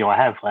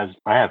have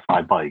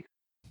 5 bikes.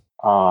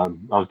 I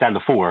was down to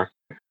 4.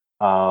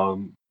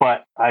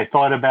 But I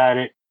thought about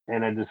it,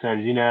 and I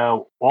decided,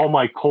 all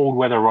my cold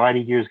weather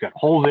riding gear's got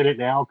holes in it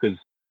now because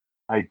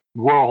I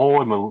wore a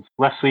hole in the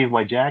left sleeve of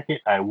my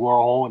jacket. I wore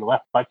a hole in the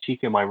left butt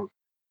cheek in my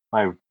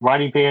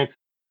riding pants.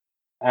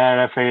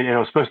 And I figured it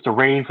was supposed to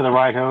rain for the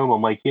ride home.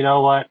 I'm like, you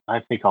know what? I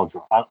think I'll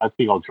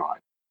drive.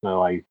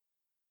 So I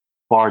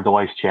borrowed the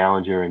wife's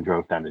Challenger and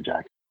drove down to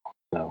Jacksonville.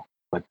 So,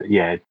 but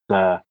yeah,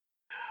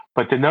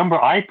 but the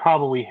number, I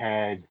probably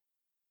had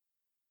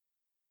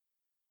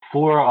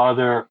 4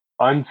 other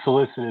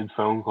unsolicited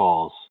phone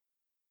calls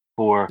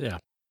for,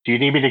 do you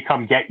need me to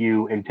come get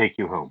you and take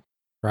you home?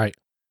 Right.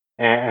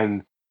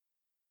 And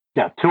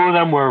 2 of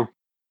them were,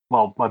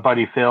 my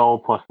buddy Phil,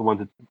 plus the ones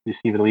that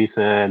Steve and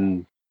Lisa,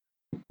 and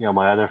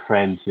my other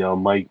friends,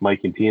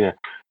 Mike and Tina.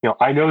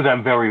 I know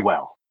them very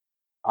well.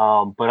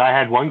 But I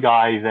had one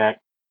guy that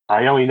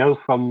I only know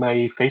from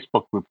a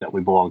Facebook group that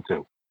we belong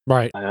to.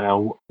 Right.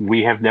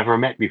 We have never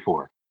met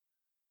before.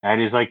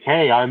 And he's like,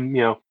 hey, I'm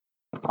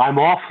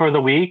off for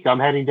the week. I'm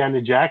heading down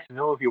to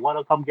Jacksonville. If you want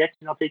to come get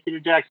you, I'll take you to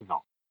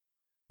Jacksonville.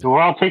 Or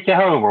I'll take you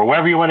home or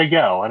wherever you want to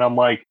go. And I'm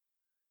like,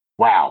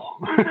 wow.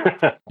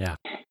 Yeah.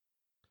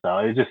 So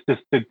it's just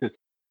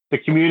the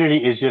community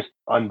is just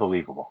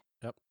unbelievable.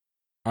 Yep.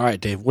 All right,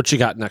 Dave, what you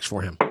got next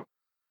for him?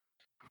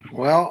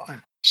 Well,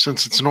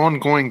 since it's an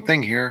ongoing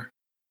thing here,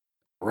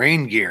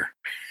 rain gear.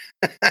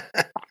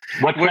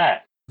 What's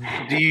that?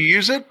 Do you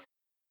use it?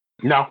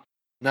 No.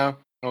 No?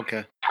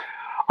 Okay.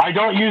 I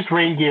don't use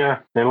rain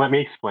gear. Then let me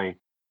explain.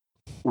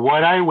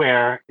 what I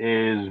wear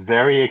is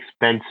very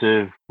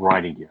expensive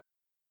riding gear,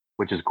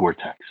 which is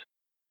Gore-Tex.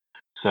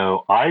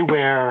 So I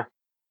wear,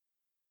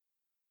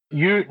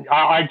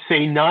 I'd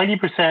say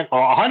 90%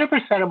 or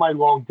 100% of my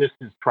long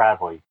distance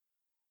traveling,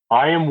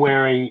 I am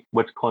wearing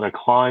what's called a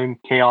Climb,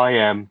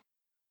 KIM,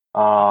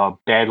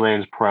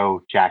 Badlands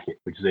Pro jacket,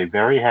 which is a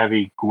very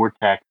heavy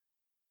Gore-Tex,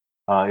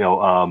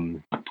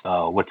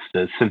 what's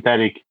the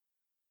synthetic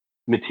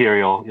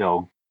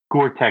material,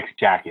 Gore-Tex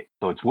jacket.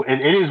 So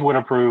it is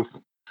waterproof.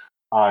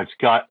 It's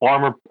got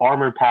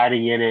armor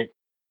padding in it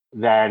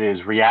that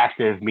is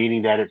reactive,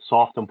 meaning that it's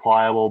soft and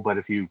pliable. But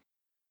if you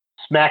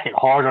smack it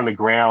hard on the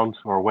ground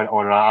or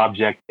on an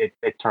object, it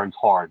turns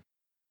hard.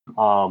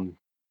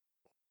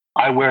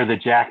 I wear the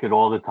jacket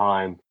all the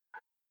time.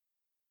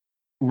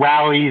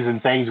 Rallies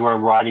and things where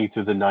I'm riding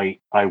through the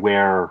night, I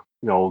wear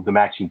the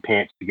matching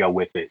pants to go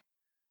with it,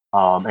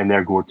 and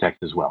they're Gore-Tex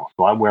as well.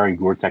 So I'm wearing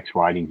Gore-Tex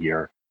riding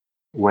gear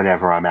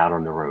whenever I'm out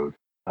on the road.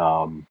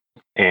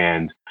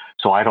 And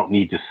so I don't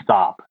need to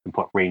stop and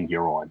put rain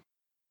gear on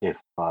if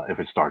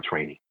it starts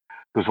raining.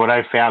 Because what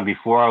I found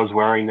before I was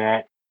wearing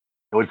that,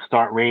 it would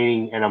start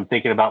raining, and I'm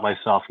thinking about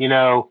myself,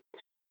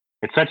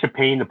 it's such a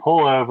pain to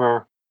pull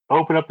over,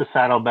 open up the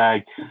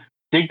saddlebag,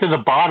 dig to the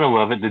bottom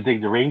of it to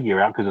dig the rain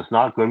gear out because it's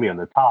not going to be on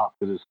the top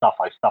because it's stuff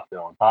I stuffed it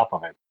on top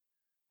of it.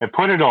 And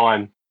put it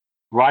on,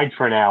 ride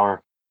for an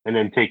hour, and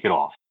then take it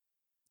off.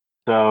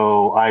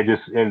 So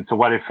so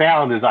what I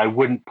found is I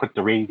wouldn't put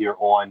the rain gear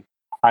on.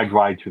 I'd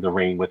ride through the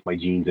rain with my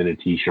jeans and a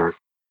t-shirt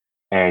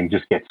and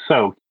just get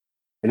soaked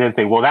and then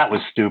think, well, that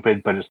was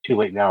stupid, but it's too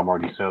late now. I'm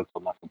already soaked, so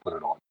I'm not going to put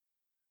it on.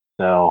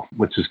 So,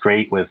 which is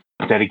great with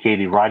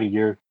dedicated riding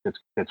gear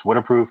that's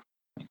waterproof.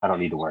 I don't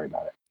need to worry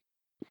about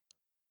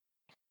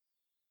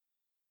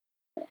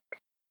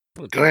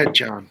it. Go ahead,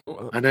 John.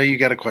 I know you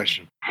got a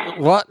question.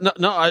 What?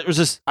 No.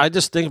 I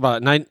just think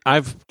about it, and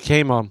I've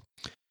came.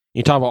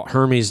 You talk about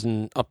Hermes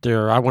and up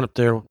there. I went up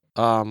there.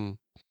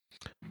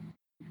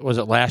 Was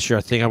it last year?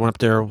 I think I went up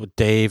there with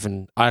Dave,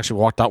 and I actually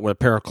walked out with a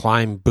pair of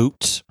Climb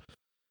boots.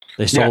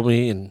 They sold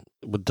me, and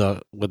with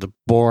the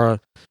Bora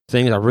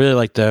things, I really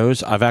like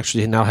those. I've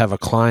actually now have a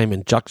Climb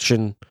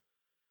induction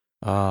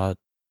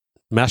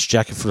mesh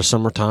jacket for the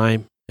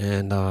summertime,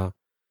 and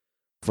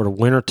for the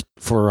winter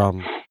for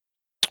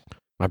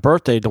my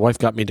birthday, the wife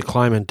got me the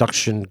Climb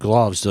induction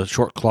gloves, the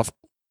short cloth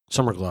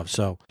summer gloves.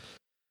 So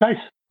nice.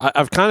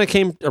 I've kind of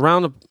came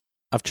around.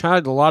 I've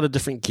tried a lot of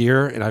different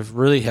gear, and I've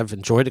really have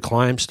enjoyed the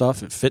Climb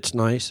stuff. It fits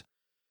nice.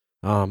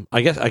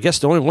 I guess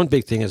the only one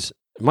big thing is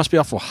it must be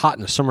awful hot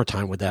in the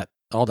summertime with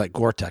all that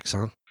Gore-Tex,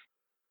 huh?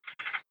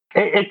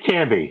 It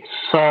can be.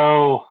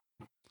 So,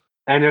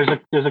 and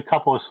there's a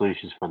couple of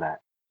solutions for that.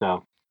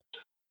 So,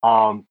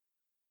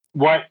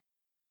 what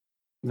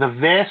the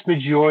vast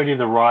majority of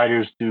the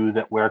riders do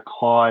that wear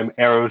Climb,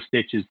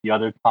 Aerostitch is the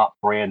other top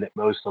brand that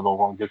most of the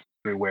long distance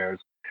crew wears.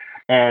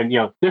 And,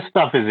 this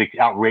stuff is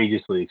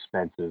outrageously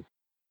expensive.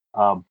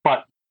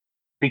 But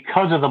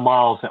because of the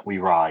miles that we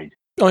ride,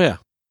 oh yeah,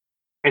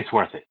 it's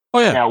worth it. Oh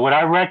yeah. Now, would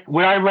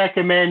I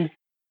recommend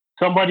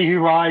somebody who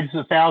rides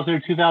 1,000 or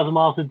 2,000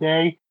 miles a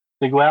day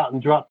to go out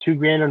and drop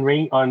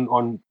 $2,000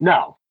 on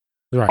no?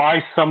 Right.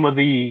 Buy some of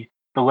the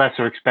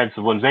lesser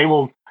expensive ones. They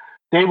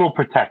will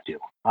protect you.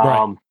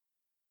 Right.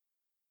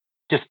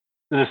 Just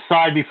to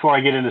decide before I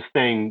get into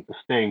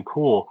staying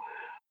cool.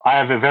 I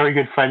have a very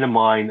good friend of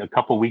mine a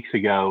couple of weeks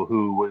ago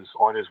who was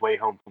on his way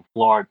home from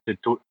Florida,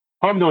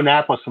 home to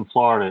Annapolis from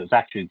Florida. Is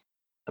actually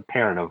a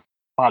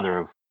father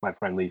of my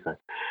friend Lisa.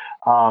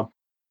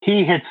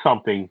 He hit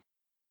something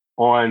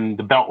on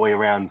the Beltway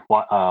around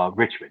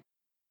Richmond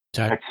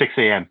at 6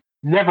 a.m.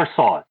 Never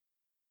saw it.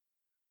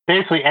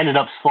 Basically ended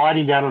up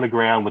sliding down on the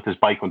ground with his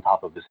bike on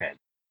top of his head.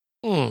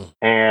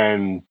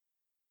 And,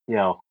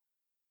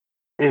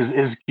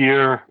 his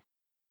gear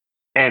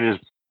and it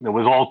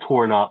was all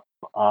torn up.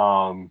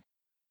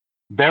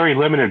 Very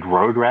limited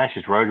road rash.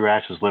 His road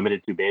rash was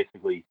limited to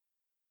basically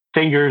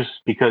fingers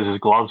because his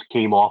gloves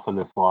came off on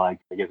the slide.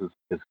 I guess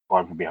his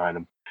arms were behind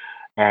him,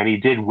 and he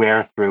did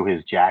wear through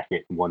his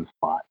jacket in one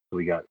spot, so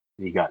he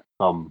got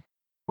some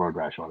road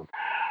rash on him.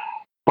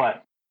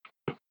 But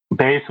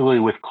basically,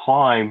 with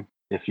Climb,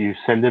 if you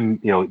send him,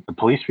 the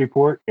police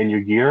report and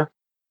your gear,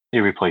 they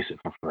replace it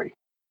for free.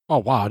 Oh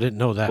wow, I didn't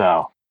know that.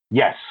 So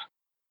yes,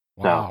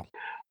 wow.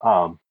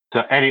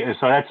 So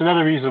that's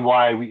another reason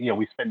why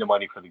we spend the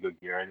money for the good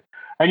gear.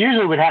 And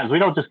usually what happens, we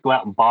don't just go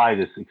out and buy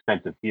this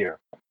expensive gear.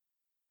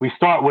 We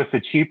start with the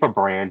cheaper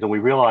brands and we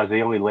realize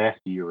they only last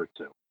a year or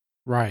two.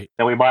 Right.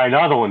 Then we buy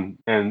another one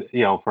and,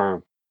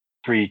 for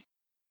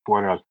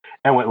 $300-$400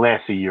 and it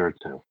lasts a year or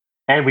two.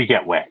 And we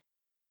get wet,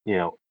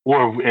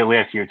 or it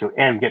lasts a year or two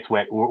and gets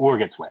wet or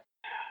gets wet.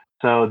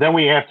 So then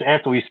we have to,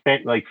 after we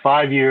spent like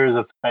 5 years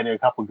of spending a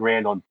couple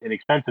grand on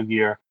inexpensive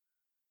gear,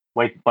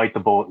 bite the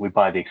bullet, we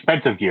buy the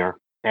expensive gear.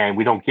 And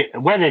we don't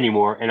get wet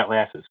anymore, and it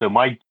lasts. So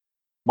my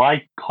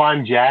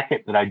Climb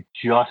jacket that I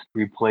just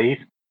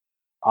replaced,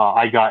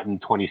 I got in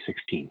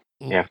 2016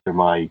 after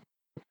my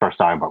first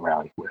Ironbutt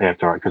rally.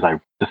 Because I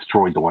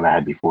destroyed the one I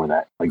had before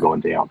that by going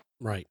down.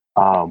 Right.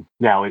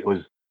 Now it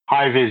was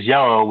high-vis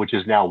yellow, which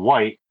is now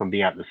white from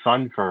being out in the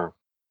sun for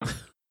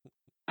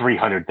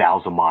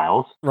 300,000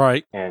 miles.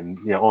 Right.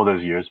 And, all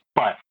those years.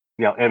 But,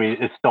 I mean,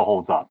 it still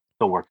holds up.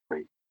 Still works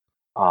great.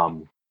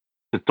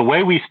 But the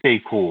way we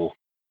stay cool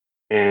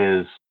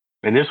is,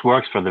 and this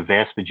works for the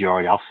vast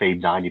majority, I'll say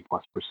 90+%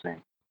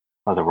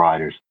 of the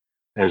riders,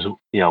 is,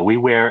 we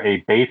wear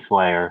a base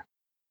layer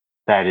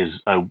that is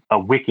a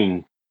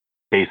wicking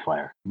base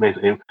layer.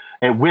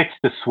 It wicks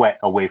the sweat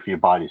away from your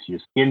body so your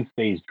skin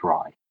stays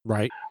dry.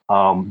 Right.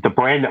 The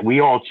brand that we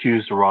all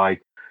choose to ride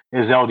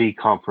is LD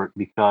Comfort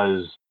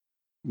because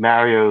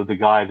Mario, the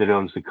guy that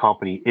owns the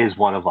company, is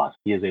one of us.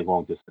 He is a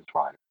long distance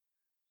rider.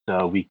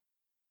 So we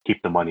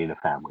keep the money in the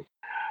family.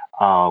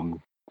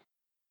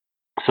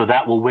 So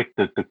that will wick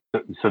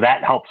so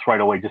that helps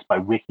right away just by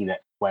wicking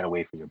that sweat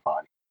away from your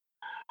body.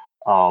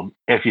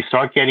 If you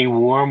start getting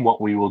warm,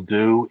 what we will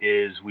do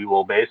is we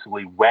will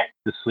basically wet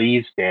the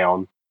sleeves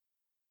down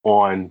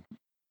on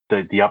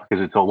the up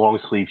because it's a long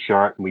sleeve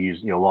shirt and we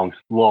use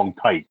long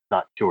tights,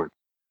 not shorts.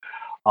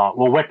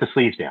 We'll wet the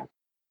sleeves down,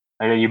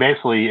 and then you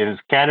basically, and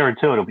it's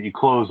counterintuitive, but you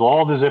close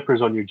all the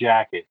zippers on your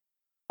jacket,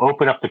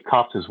 open up the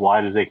cuffs as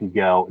wide as they can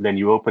go, and then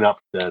you open up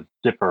the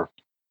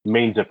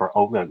main zipper,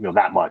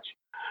 that much.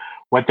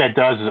 What that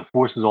does is it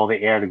forces all the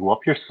air to go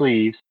up your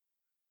sleeves,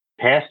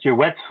 past your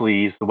wet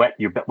sleeves,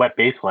 your wet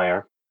base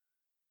layer,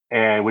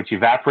 and which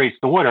evaporates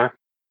the water,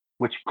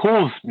 which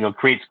cools,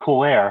 creates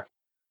cool air,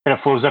 and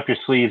it flows up your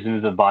sleeves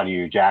into the body of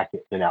your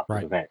jacket and out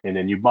to the vent. And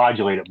then you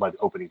modulate it by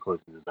opening and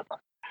closing the zipper.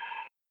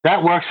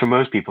 That works for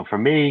most people. For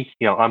me,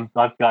 I've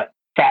got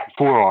fat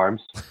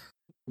forearms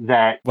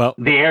that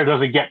the air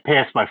doesn't get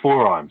past my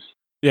forearms.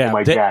 Yeah,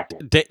 my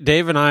jacket.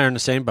 Dave and I are in the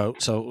same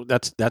boat, so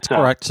that's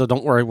correct. So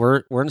don't worry,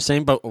 we're in the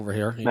same boat over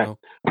here.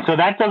 So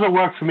that doesn't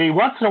work for me.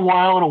 Once in a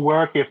while, it'll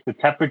work if the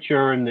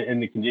temperature and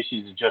the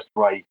conditions are just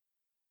right,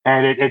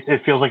 and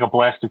it feels like a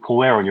blast of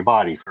cool air on your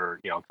body for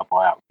a couple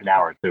hours, an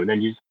hour or two, and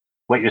then you just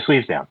wet your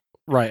sleeves down.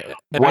 Right,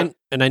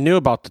 and I knew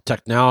about the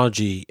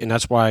technology, and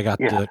that's why I got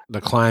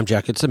the Climb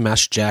jacket. It's a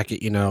mesh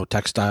jacket,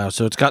 textile,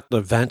 so it's got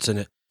the vents in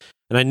it.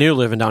 And I knew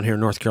living down here in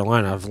North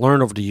Carolina, I've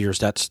learned over the years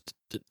that's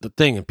the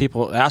thing. And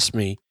people ask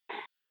me,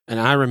 and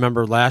I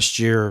remember last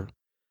year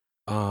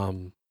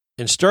in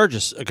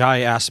Sturgis, a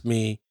guy asked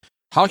me,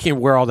 how can you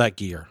wear all that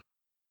gear?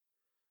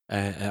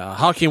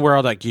 How can you wear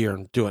all that gear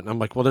and do it? And I'm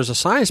like, well, there's a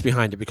science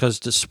behind it because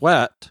the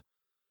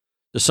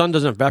sun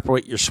doesn't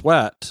evaporate your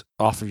sweat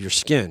off of your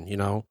skin,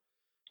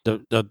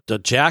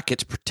 The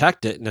jackets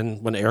protect it, and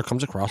then when the air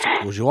comes across,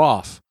 it cools you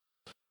off.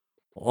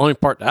 The only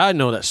part that I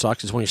know that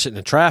sucks is when you're sitting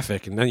in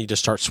traffic and then you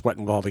just start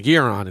sweating with all the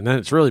gear on, and then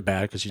it's really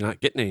bad because you're not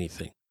getting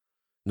anything.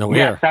 No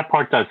air. That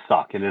part does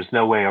suck, and there's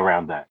no way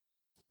around that.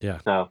 Yeah.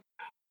 So,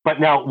 but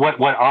now what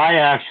I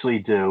actually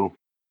do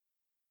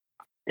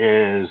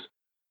is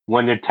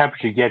when the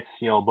temperature gets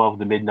above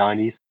the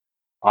mid-90s,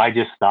 I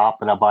just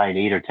stop and I buy an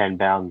 8 or 10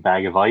 pound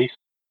bag of ice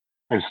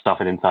and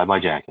stuff it inside my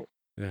jacket.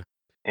 Yeah.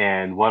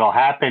 And what'll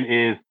happen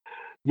is,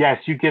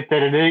 yes, you get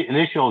that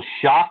initial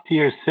shock to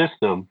your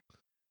system.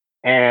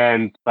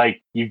 And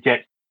you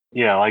get,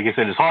 like I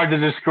said, it's hard to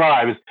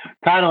describe. It's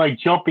kind of like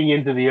jumping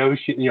into the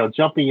ocean,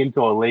 jumping into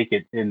a lake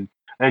in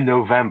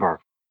November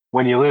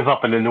when you live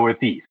up in the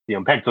Northeast,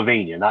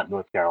 Pennsylvania, not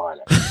North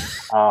Carolina.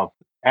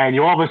 And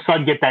you all of a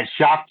sudden get that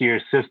shock to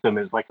your system.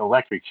 It's like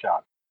electric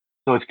shock.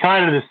 So it's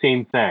kind of the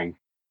same thing.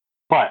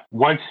 But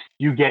once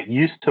you get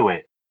used to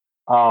it,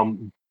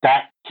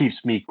 that keeps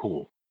me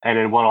cool. And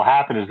then what'll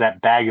happen is that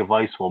bag of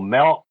ice will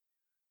melt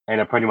and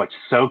it pretty much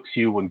soaks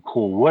you in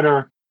cool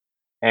water.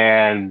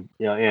 And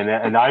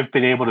and I've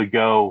been able to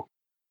go.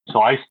 So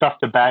I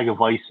stuffed a bag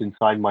of ice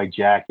inside my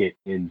jacket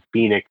in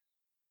Phoenix.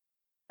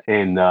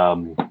 It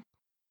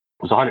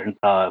was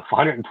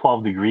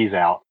 112 degrees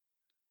out.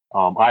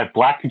 I have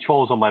black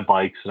controls on my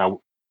bikes, and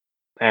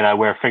I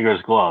wear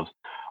fingerless gloves.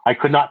 I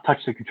could not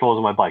touch the controls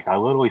on my bike. I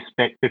literally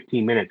spent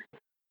 15 minutes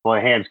with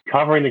my hands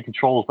covering the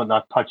controls but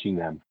not touching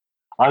them,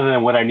 other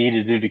than what I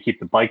needed to do to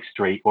keep the bike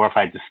straight, or if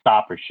I had to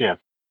stop or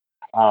shift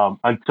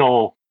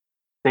until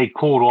they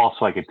cooled off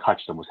so I could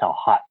touch them, was how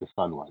hot the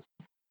sun was.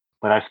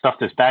 But I stuffed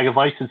this bag of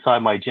ice inside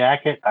my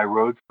jacket. I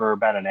rode for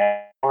about an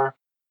hour.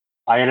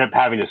 I ended up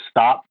having to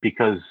stop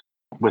because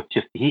with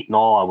just the heat and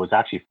all, I was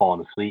actually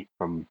falling asleep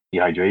from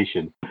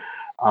dehydration.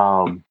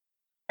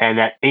 And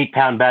that 8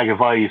 pound bag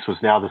of ice was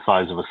now the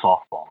size of a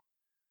softball.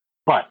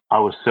 But I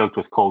was soaked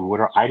with cold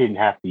water. I didn't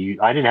have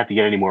to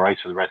get any more ice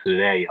for the rest of the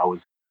day. I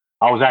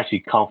was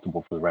actually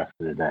comfortable for the rest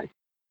of the day.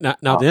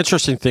 Now the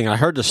interesting thing, I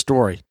heard the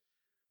story.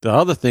 The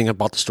other thing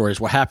about the story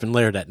is what happened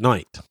later that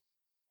night.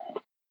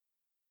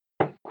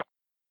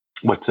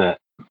 What's that?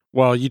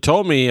 Well, you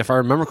told me, if I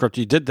remember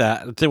correctly, you did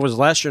that. I think it was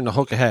last year in the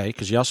Hookah,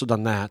 because you also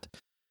done that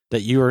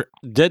you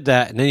did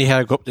that, and then you had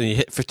to go up and you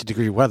hit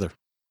 50-degree weather.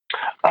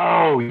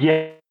 Oh,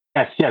 yes.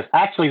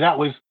 Actually, that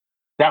was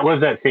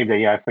that same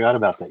day. Yeah, I forgot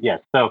about that. Yes.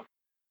 So,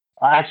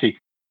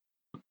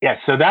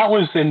 so that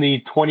was in the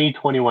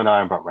 2021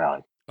 Iron Butt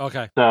Rally.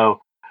 Okay. So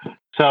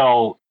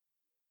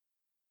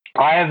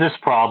I have this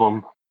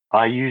problem.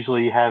 I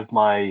usually have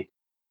my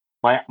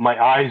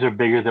eyes are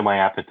bigger than my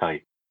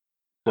appetite.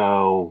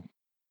 So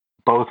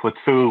both with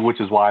food, which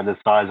is why I'm the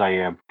size I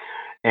am,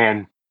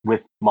 and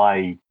with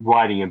my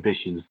riding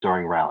ambitions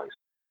during rallies.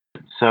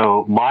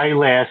 So my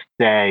last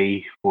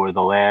day for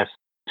the last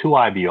 2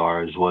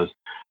 IBRs was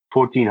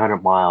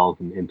 1,400 miles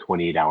in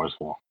 28 hours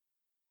long.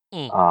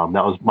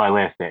 That was my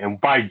last day. And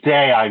by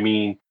day, I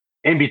mean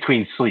in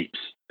between sleeps.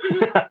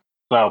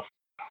 So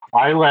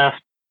I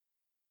left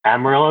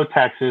Amarillo,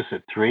 Texas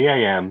at 3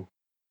 a.m.,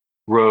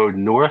 rode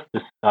north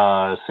to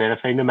Santa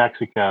Fe, New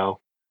Mexico,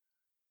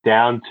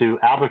 down to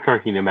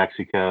Albuquerque, New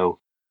Mexico,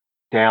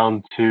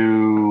 down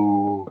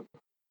to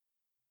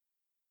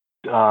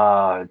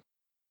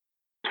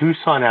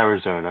Tucson,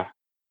 Arizona,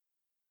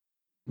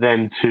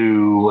 then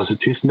was it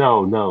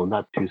Tucson? No,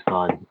 not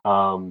Tucson.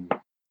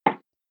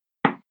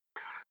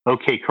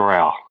 OK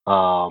Corral.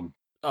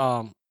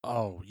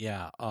 Oh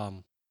yeah.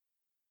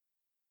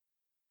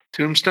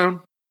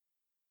 Tombstone?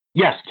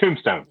 Yes,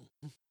 Tombstone.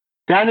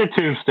 Down to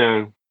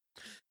Tombstone.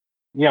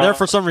 Yeah. There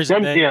for some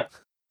reason. Yeah.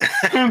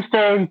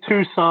 Tombstone,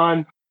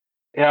 Tucson,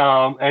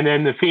 and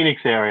then the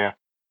Phoenix area.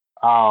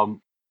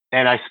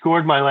 And I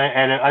scored my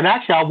and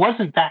actually I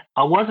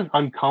wasn't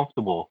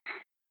uncomfortable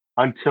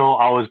until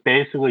I was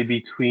basically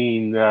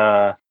between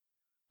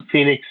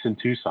Phoenix and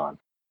Tucson,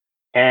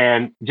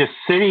 and just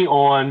sitting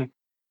on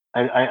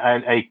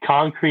a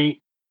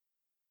concrete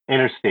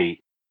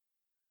interstate,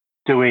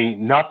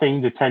 doing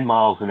nothing to 10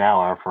 miles an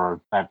hour for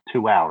about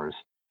 2 hours,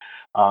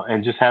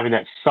 and just having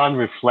that sun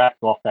reflect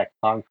off that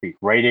concrete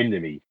right into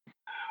me,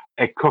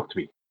 it cooked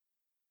me.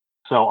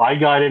 So I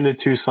got into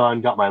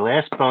Tucson, got my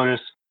last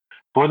bonus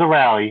for the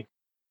rally.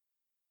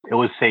 It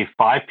was, say,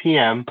 5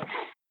 p.m.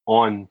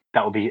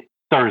 that would be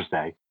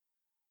Thursday.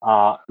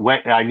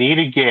 I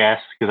needed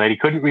gas because I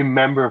couldn't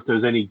remember if there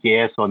was any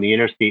gas on the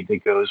interstate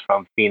that goes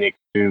from Phoenix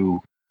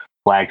to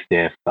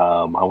Flagstaff.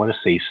 I want to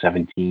say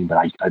 17, but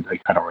I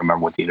don't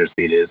remember what the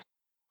interstate is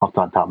off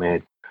the top of my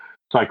head.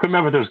 So I couldn't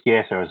remember if there was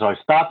gas there. So I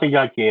stopped and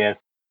got gas,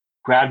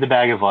 grabbed a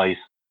bag of ice,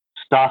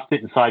 stuffed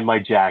it inside my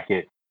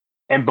jacket,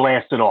 and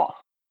blasted off.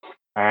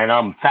 And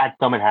I'm fat,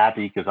 dumb, and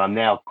happy because I'm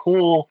now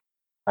cool.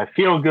 I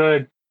feel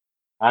good.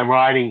 I'm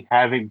riding,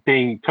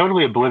 being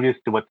totally oblivious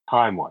to what the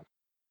time was.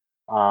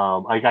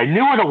 I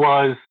knew what it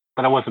was,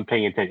 but I wasn't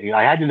paying attention.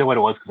 I had to know what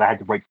it was because I had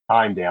to break the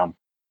time down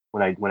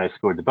when I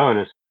scored the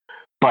bonus.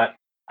 But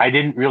I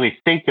didn't really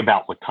think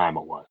about what time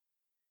it was.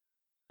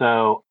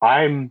 So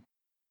I'm,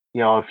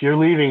 if you're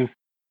leaving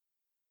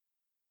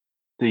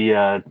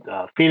the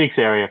Phoenix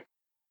area,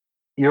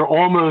 you're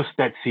almost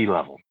at sea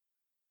level.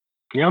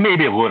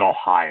 Maybe a little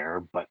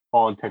higher, but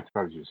all intents and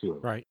purposes, sea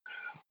level. Right.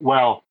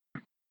 Well,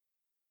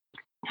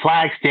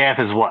 Flagstaff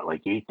is what,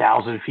 like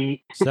 8,000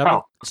 feet?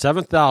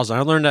 7,000.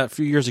 I learned that a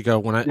few years ago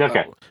when I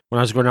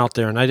was going out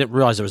there, and I didn't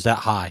realize it was that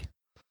high.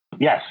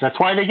 Yes, that's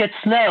why they get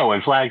snow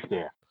in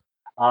Flagstaff.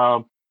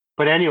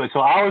 But anyway,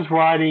 so I was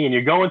riding, and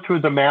you're going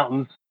through the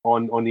mountains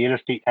on the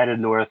interstate headed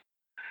north,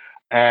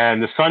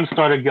 and the sun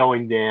started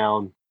going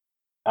down.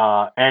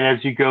 And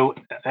as you go,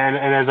 and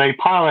as a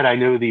pilot, I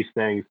know these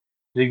things.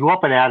 As you go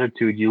up in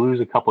altitude, you lose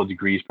a couple of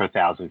degrees per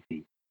 1,000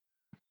 feet.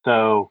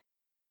 So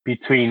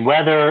between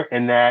weather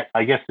and that,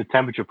 I guess the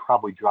temperature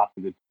probably dropped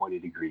a good 20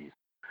 degrees.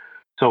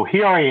 So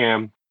here I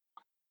am,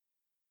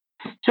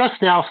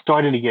 just now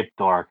starting to get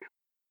dark,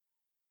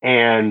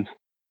 and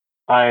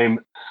I'm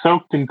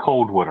soaked in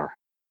cold water,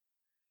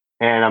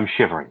 and I'm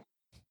shivering.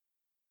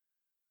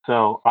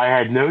 So I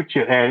had no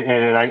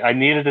and I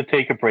needed to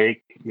take a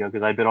break,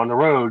 because I've been on the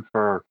road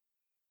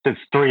since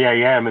 3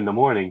 a.m. in the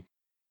morning.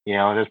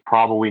 And it's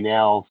probably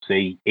now,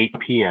 say, 8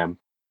 p.m.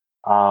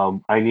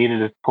 I needed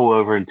to pull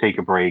over and take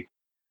a break,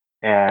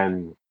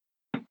 and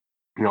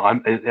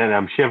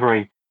I'm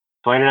shivering.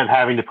 So I ended up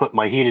having to put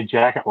my heated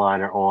jacket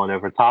liner on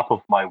over top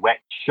of my wet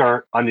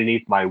shirt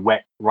underneath my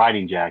wet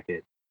riding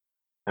jacket,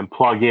 and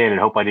plug in and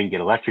hope I didn't get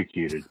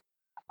electrocuted.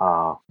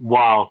 But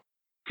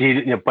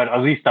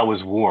at least I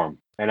was warm,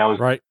 and I was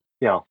right.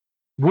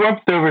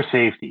 Warmth over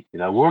safety.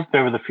 Warmth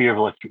over the fear of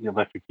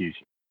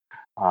electrocution.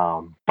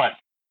 But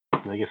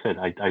like I said,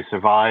 I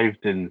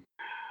survived, and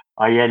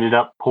I ended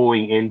up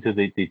pulling into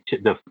the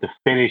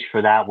finish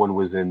for that one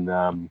was in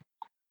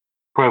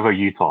Provo,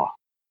 Utah.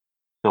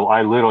 So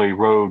I literally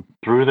rode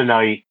through the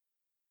night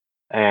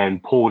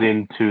and pulled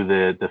into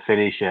the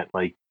finish at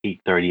like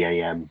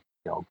 8:30 a.m.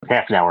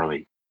 Half an hour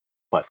late,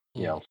 but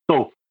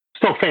still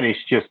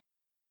finished. Just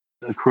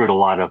accrued a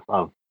lot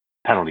of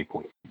penalty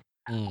points.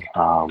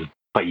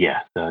 But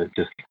yeah, it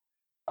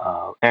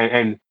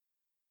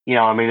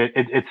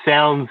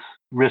sounds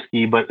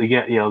risky, but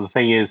again, the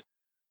thing is,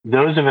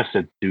 those of us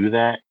that do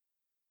that,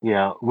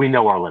 we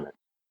know our limits.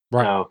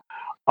 Right. So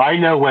I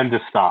know when to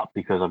stop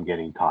because I'm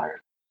getting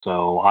tired.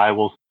 So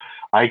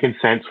I can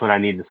sense when I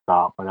need to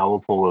stop, and I will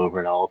pull over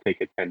and I'll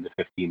take a 10 to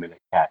 15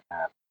 minute cat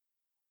nap.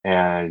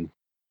 And,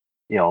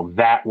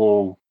 that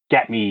will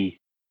get me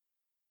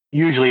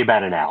usually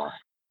about an hour.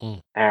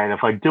 And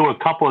if I do a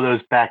couple of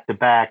those back to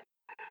back,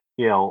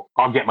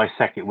 I'll get my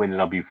second win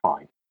and I'll be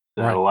fine.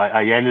 So right.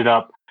 I ended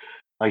up,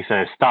 like I said,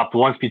 I stopped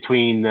once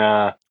between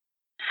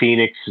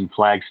Phoenix and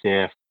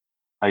Flagstaff.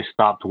 I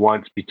stopped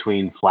once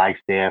between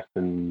Flagstaff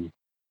and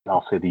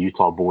I'll say the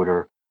Utah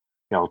border.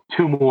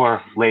 2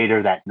 more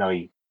later that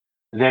night.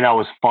 And then I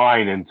was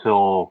fine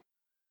until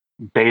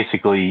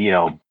basically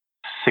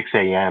 6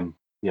 a.m.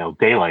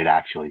 Daylight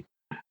actually.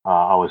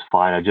 I was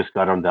fine. I just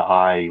got on the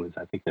I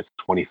think that's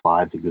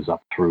 25 that goes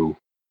up through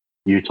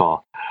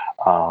Utah.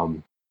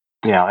 And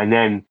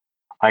then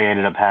I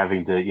ended up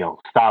having to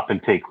stop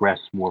and take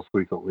rests more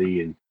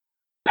frequently and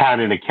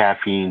pounding the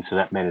caffeine. So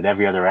that meant at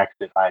every other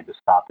exit I had to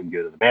stop and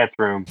go to the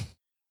bathroom.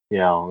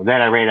 Then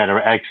I ran out of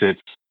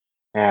exits,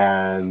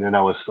 and then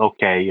I was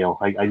okay.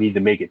 I need to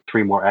make it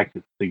 3 more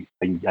exits so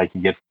I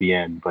can get to the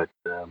end. But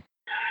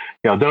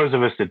those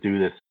of us that do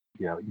this,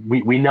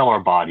 we know our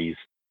bodies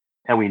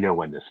and we know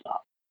when to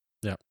stop.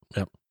 Yep.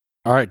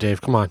 All right,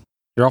 Dave, come on.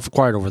 You're awful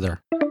quiet over there.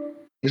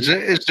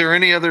 Is there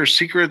any other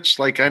secrets?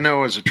 Like, I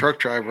know as a truck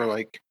driver,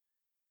 like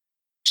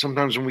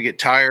sometimes when we get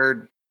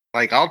tired,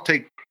 like I'll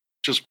take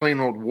just plain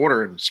old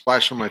water and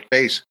splash on my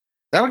face.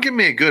 That'll give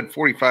me a good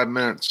 45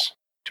 minutes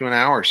to an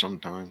hour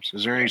sometimes.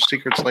 Is there any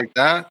secrets like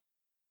that?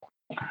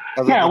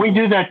 Yeah, we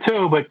do that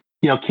too, but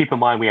keep in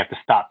mind we have to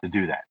stop to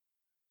do that.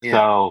 Yeah.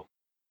 So,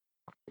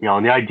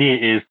 and the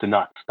idea is to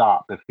not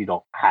stop if you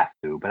don't have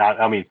to. But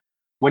I mean,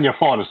 when you're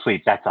falling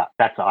asleep, that's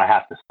I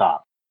have to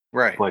stop.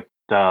 Right. But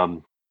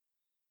I've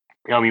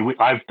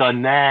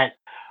done that.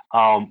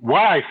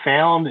 What I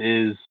found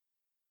is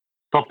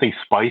something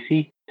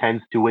spicy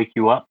tends to wake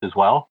you up as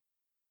well.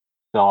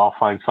 So I'll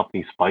find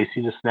something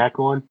spicy to snack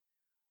on.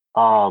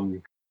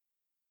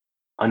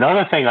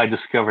 Another thing I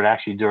discovered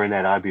actually during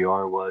that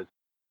IBR was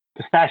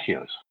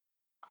pistachios.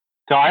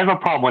 So I have a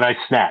problem when I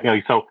snack.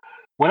 So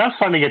when I'm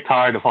starting to get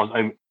tired of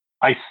I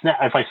snack.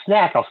 If I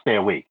snack, I'll stay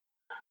awake.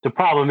 The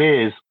problem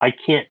is I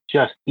can't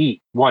just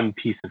eat one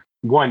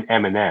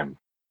M&M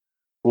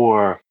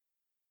or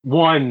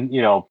one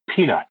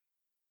peanut.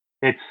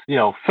 It's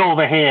fill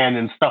the hand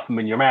and stuff them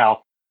in your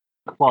mouth.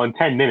 Well, in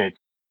 10 minutes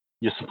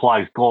your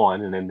supply's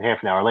gone, and then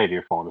half an hour later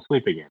you're falling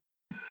asleep again.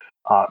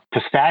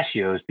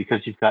 Pistachios, because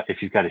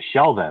if you've got to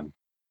shell them,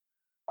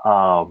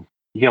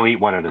 you gotta eat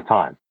one at a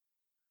time.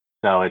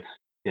 So it's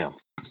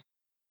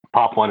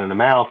pop one in the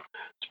mouth,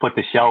 just put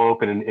the shell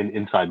open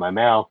inside my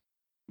mouth.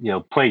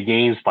 Play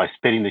games by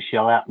spitting the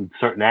shell out in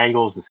certain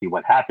angles to see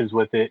what happens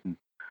with it. And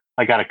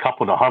I got a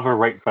couple to hover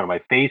right in front of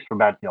my face for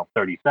about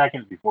 30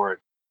 seconds before it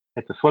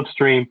hits the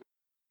slipstream.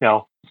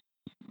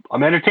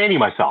 I'm entertaining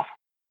myself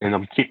and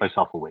I'm keep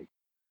myself awake.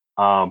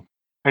 And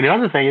the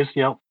other thing is,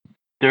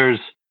 there's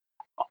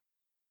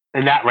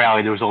in that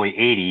rally there was only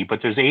 80,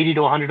 but there's 80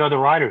 to 100 other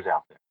riders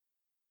out there,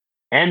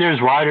 and there's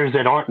riders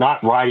that aren't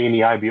not riding the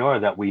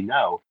IBR that we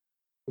know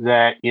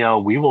that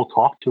we will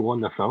talk to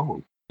on the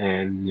phone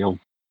and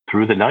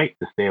through the night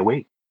to stay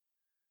awake.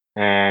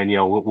 And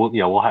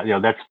we'll have,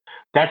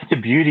 that's the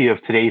beauty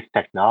of today's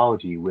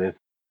technology with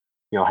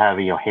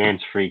having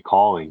hands-free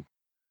calling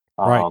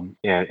and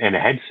a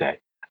headset,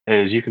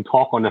 is you can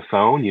talk on the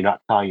phone, you're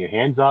not tying your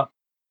hands up,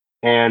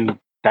 and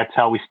that's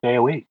how we stay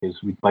awake, is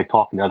by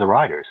talking to other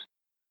riders.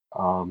 As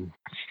long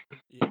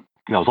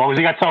as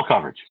you got cell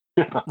coverage.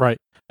 Right.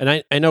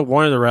 And I know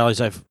one of the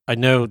rallies I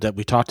know that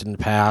we talked in the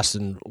past,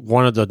 and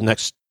one of the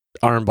next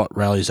iron butt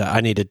rallies that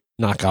I need to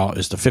knock out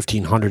is the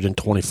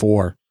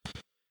 1524.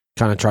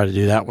 Kind of try to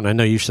do that one. I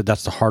know you said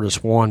that's the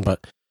hardest one,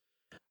 but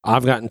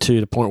I've gotten to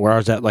the point where I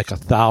was at like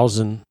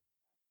 1,000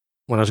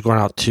 when I was going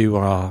out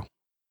to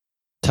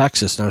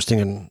Texas, and I was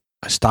thinking,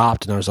 I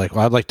stopped and I was like,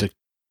 well,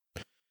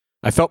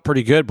 I felt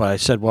pretty good, but I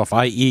said, well, if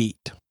I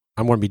eat,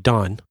 I'm going to be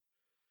done.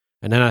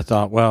 And then I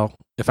thought, well,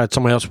 if I had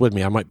somebody else with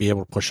me, I might be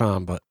able to push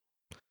on, but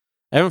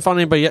I haven't found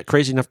anybody yet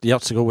crazy enough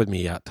else to go with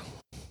me yet.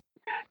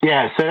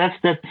 Yeah, so that's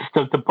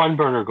the bun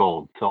burner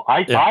gold. So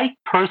I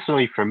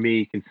personally, for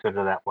me,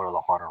 consider that one of the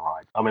harder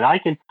rides. I mean,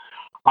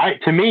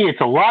 to me,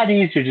 it's a lot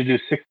easier to do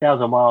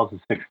 6,000 miles in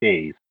 6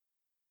 days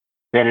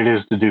than it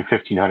is to do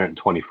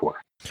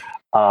 1,524.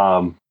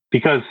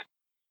 Because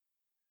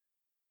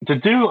to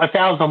do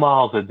 1,000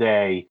 miles a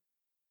day,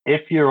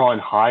 if you're on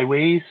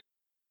highways,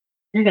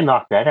 you can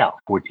knock that out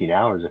 14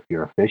 hours if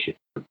you're efficient.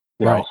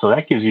 Right. So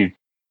that gives you,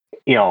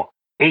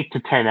 8 to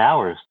 10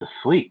 hours to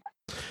sleep.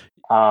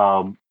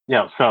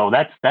 So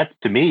that's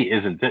to me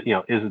isn't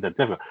that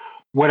difficult.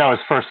 When I was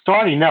first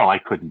starting, no, I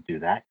couldn't do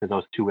that because I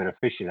was too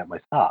inefficient at my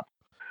stops.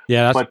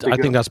 Yeah, I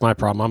think that's my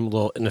problem. I'm a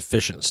little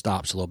inefficient at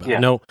stops a little bit.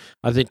 Yeah.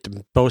 I think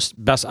the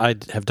best I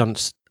have done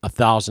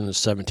 1,000 is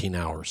 17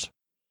 hours.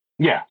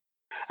 Yeah,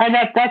 and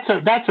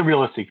that's a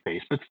realistic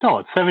pace, but still,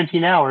 at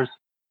 17 hours,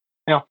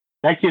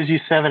 that gives you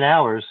 7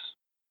 hours.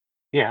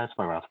 Yeah, that's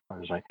my rough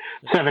part, right?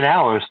 7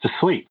 hours to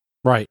sleep.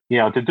 Right.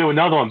 To do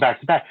another one back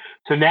to back.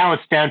 So now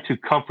it's down to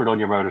comfort on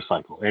your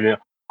motorcycle. And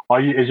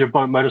is your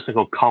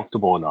motorcycle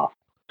comfortable enough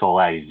to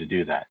allow you to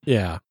do that?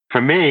 Yeah.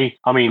 For me,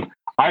 I mean,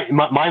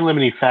 my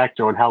limiting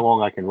factor on how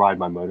long I can ride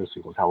my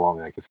motorcycle is how long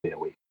I can stay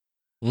awake.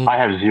 I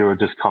have zero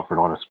discomfort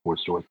on a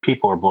sports tour.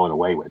 People are blown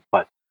away with,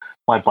 but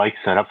my bike's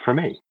set up for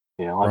me.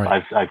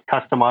 Right. I've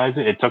customized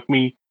it. It took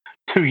me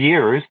 2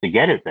 years to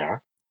get it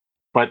there,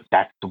 but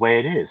that's the way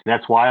it is.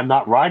 That's why I'm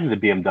not riding the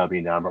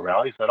BMW now at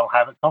rallies. I don't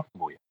have it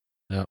comfortable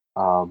yet.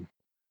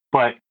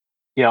 But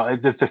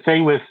the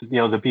thing with the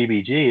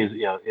BBG is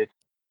it's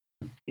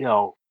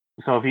so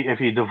if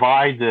you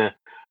divide the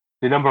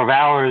number of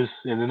hours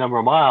and the number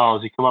of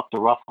miles, you come up to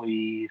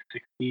roughly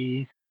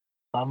 60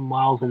 some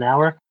miles an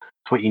hour.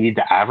 That's what you need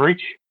to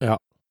average. Yeah.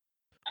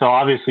 So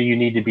obviously you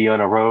need to be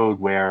on a road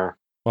where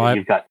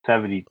you've got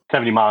 70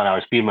 mile an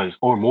hour speed limits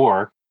or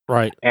more.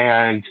 Right.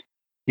 And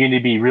you need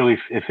to be really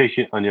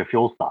efficient on your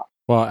fuel stop.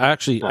 Well,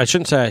 actually, I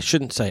shouldn't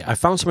say. I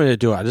found somebody to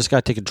do it. I just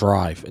got to take a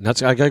drive, and I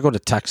got to go to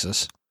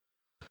Texas.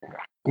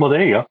 Well,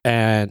 there you go.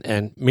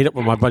 And meet up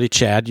with my buddy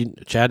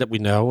Chad. Chad that we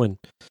know, and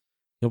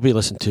he'll be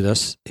listening to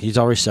this. He's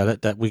already said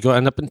it, that we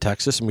end up in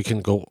Texas, and we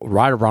can go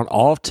ride around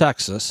all of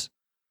Texas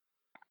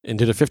and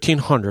do the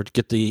 1,500,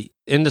 get the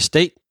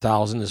in-the-state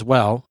 1,000 as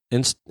well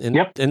in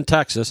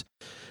Texas.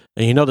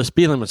 And the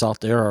speed limits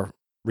out there are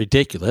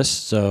ridiculous,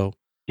 so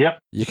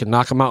you can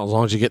knock them out as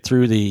long as you get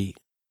through the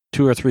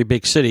 2 or 3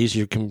 big cities.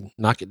 You can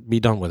be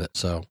done with it.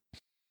 So,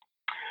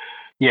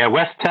 yeah,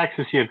 West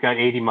Texas, you've got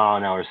 80 mile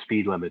an hour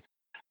speed limits.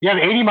 You have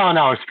 80 mile an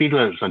hour speed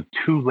limits on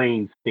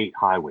 2-lane state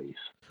highways.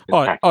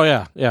 Oh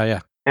yeah.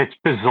 It's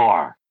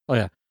bizarre. Oh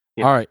yeah.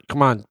 All right,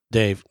 come on,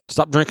 Dave.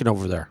 Stop drinking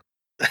over there.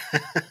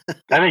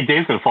 I think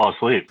Dave's gonna fall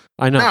asleep.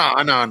 I know.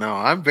 No.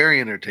 I'm very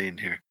entertained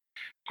here.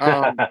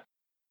 I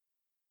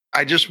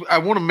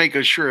want to make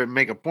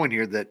a point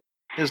here that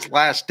his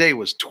last day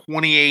was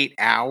 28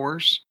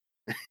 hours.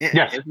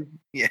 Yes.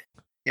 Yeah.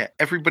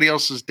 Everybody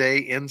else's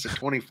day ends at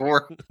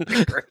 24.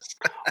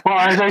 Well,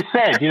 as I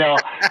said,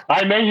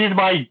 I measured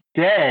my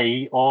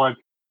day on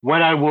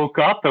when I woke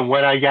up and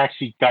when I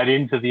actually got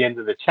into the end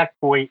of the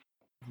checkpoint,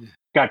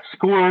 got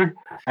scored,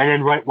 and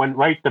then went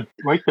right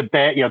to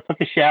bed.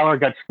 Took a shower,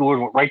 got scored,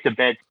 went right to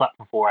bed, slept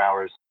for 4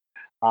 hours.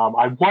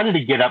 I wanted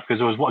to get up because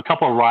there was a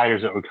couple of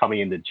riders that were coming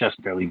in that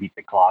just barely beat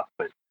the clock,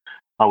 but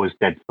I was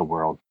dead to the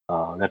world.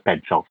 That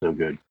bed felt so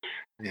good.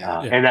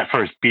 And that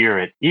first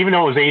beer, even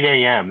though it was 8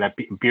 a.m., that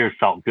beer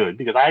felt good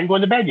because I hadn't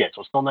gone to bed yet,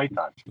 so it's still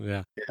nighttime.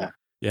 Yeah.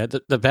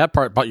 The bad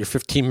part about your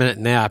 15-minute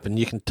nap, and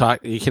you can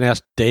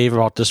ask Dave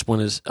about this one,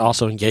 is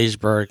also in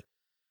Gettysburg.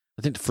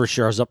 I think the first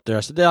year I was up there,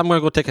 I said, I'm going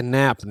to go take a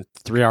nap. And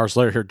 3 hours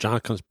later, here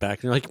John comes back.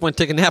 And you're like, you want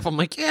to take a nap? I'm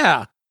like,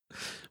 yeah.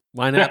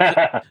 Why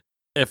not?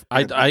 If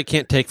I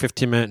can't take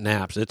 15-minute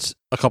naps, it's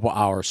a couple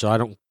hours, so I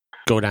don't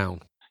go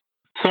down.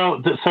 So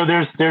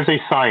there's a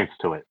science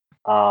to it.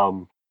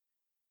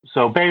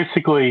 So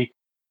basically,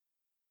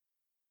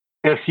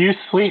 if you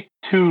sleep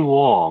too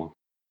long,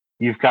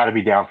 you've got to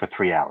be down for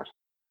 3 hours.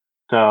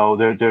 So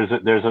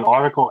there's an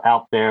article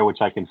out there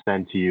which I can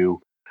send to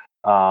you.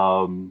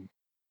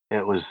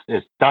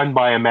 It's done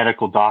by a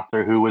medical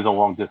doctor who was a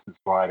long distance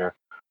rider,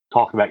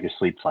 talking about your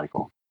sleep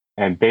cycle.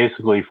 And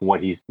basically, from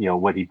what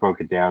he broke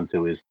it down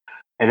to is,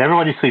 and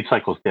everybody's sleep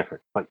cycle is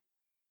different, but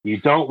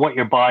you don't want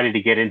your body to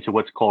get into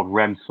what's called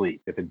REM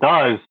sleep. If it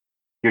does,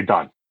 you're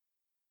done.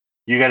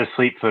 You got to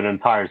sleep for an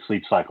entire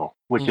sleep cycle,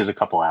 which is a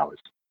couple hours.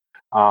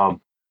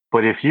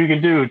 But if you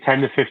can do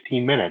 10 to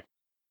 15 minutes,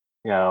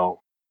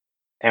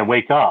 and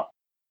wake up,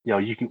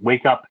 you can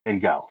wake up and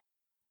go.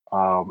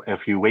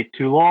 If you wait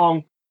too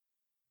long,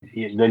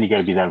 then you got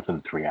to be done for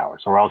the 3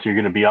 hours, or else you're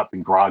going to be up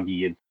and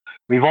groggy. And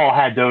we've all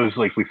had those,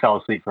 like we fell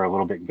asleep for a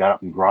little bit and got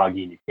up and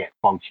groggy and you can't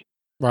function.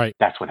 Right.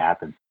 That's what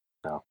happens.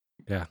 So.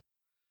 Yeah.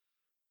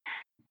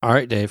 All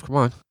right, Dave, come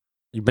on.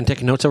 You've been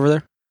taking notes over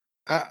there?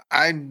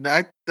 I'm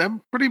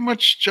pretty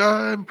much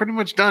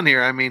done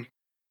here. I mean,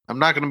 I'm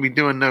not going to be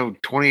doing no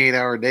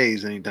 28-hour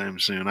days anytime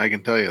soon. I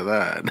can tell you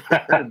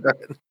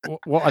that.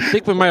 Well, I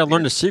think we might have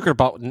learned a secret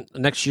about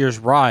next year's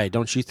ride,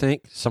 don't you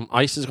think? Some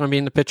ice is going to be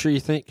in the picture, you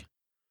think?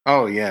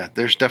 Oh, yeah.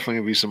 There's definitely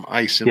going to be some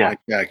ice in my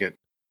jacket.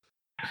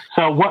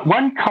 So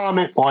one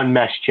comment on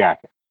mesh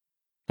jackets.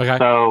 Okay.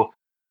 So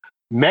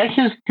mesh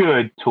is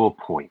good to a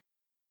point.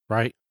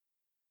 Right.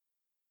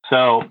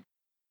 So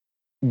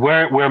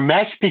where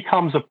mesh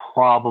becomes a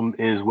problem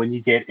is when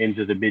you get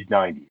into the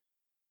mid-90s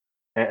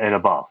and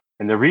above.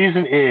 And the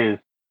reason is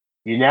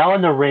you're now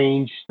in the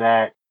range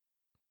that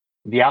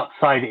the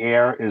outside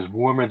air is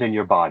warmer than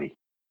your body.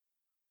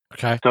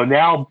 Okay. So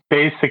now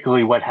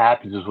basically what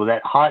happens is with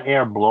that hot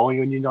air blowing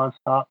on you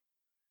nonstop,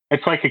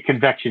 it's like a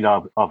convection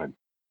oven.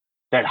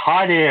 That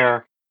hot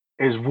air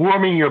is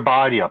warming your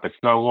body up. It's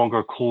no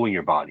longer cooling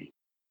your body.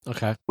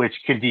 Okay. Which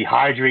can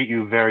dehydrate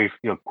you very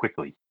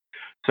quickly.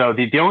 So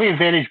the only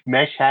advantage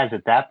mesh has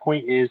at that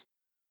point is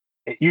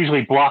it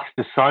usually blocks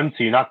the sun,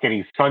 so you're not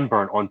getting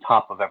sunburn on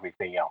top of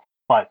everything else.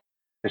 But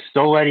it's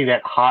still letting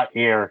that hot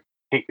air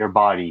hit your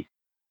body,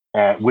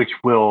 which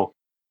will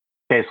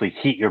basically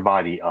heat your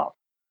body up.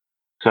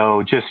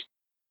 So just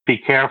be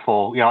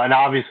careful, and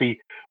obviously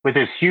with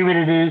as humid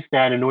it is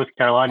down in North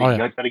Carolina, you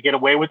got to get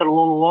away with it a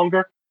little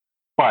longer.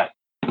 But,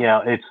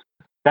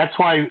 that's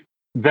why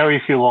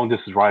very few long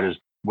distance riders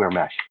wear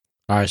mesh.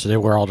 All right, so they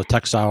wear all the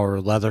textile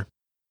or leather?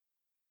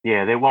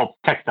 Yeah,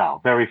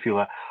 textile, very few.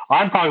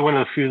 I'm probably one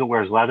of the few that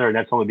wears leather, and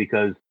that's only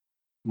because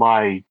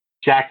my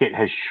jacket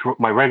has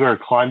my regular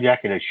climb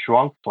jacket has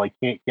shrunk, so I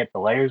can't get the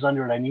layers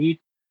under it I need.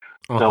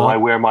 So I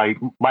wear my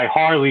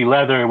Harley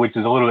leather, which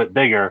is a little bit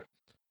bigger,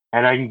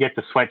 and I can get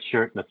the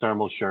sweatshirt and the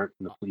thermal shirt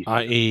and the fleece.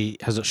 I.e.,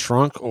 has it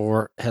shrunk,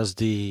 or has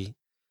the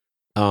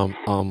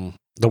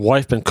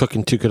wife been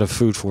cooking too good of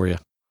food for you?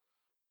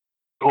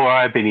 Or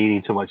I've been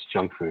eating too much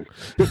junk food.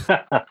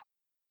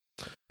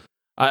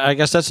 I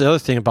guess that's the other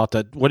thing about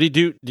that. What do you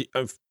do?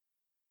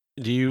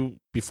 Do you,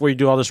 before you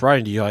do all this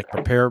riding, do you like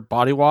prepare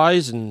body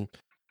wise and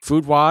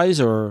food wise,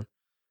 or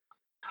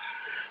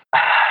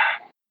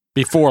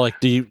before? Like,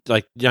 do you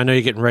like? I know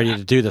you're getting ready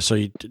to do this, so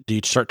do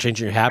you start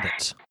changing your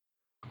habits?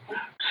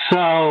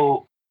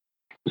 So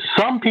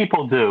some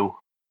people do.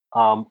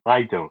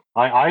 I don't.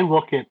 I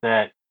look at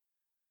that.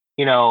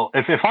 You know,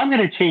 if I'm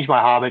going to change my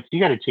habits, you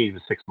got to change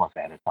them 6 months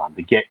at a time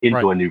to get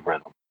into a new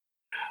rhythm.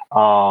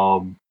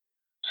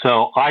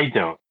 So I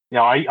don't. You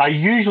know, I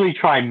usually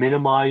try and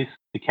minimize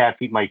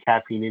my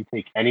caffeine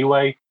intake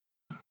anyway,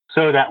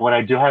 so that when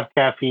I do have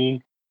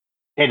caffeine,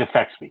 it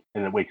affects me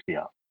and it wakes me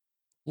up.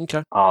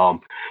 Okay.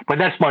 But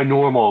that's my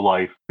normal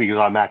life because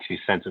I'm actually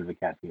sensitive to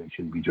caffeine. I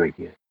shouldn't be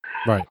drinking it.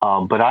 Right.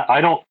 But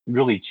I don't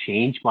really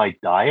change my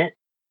diet.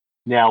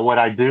 Now, what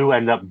I do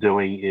end up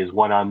doing is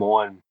when I'm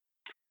on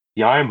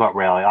the Iron Butt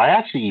Rally, I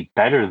actually eat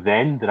better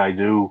then than I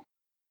do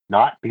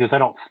not, because I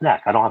don't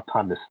snack. I don't have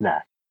time to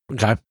snack.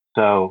 Okay.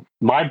 So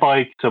my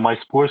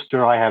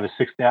Sportster, I have a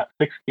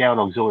 6-gallon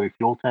auxiliary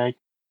fuel tank,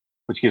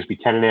 which gives me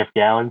 10.5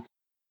 gallons.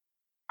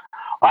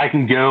 I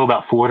can go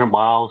about 400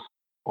 miles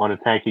on a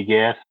tank of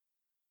gas.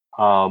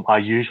 I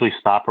usually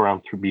stop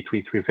around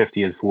between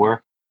 350 and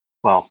 4.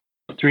 Well,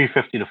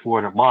 350 to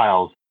 400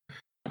 miles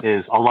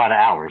is a lot of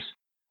hours.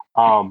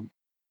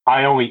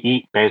 I only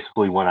eat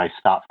basically when I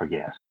stop for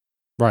gas.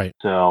 Right.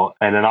 So,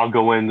 and then I'll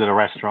go into the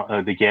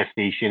restaurant, the gas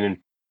station, and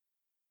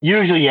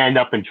usually you end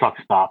up in truck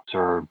stops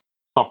or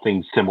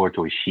something similar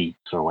to a Sheetz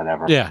or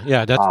whatever.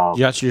 Yeah.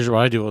 That's usually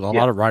what I do with a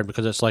lot of riding,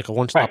 because it's like a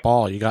one-stop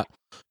all. You got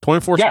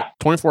 24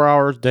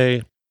 hours a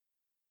day,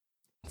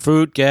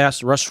 food,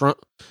 gas,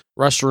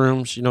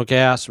 restrooms,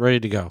 gas, ready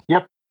to go.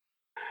 Yep.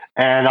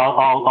 And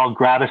I'll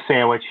grab a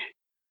sandwich,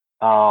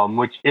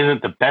 which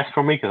isn't the best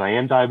for me because I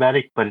am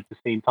diabetic, but at the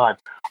same time,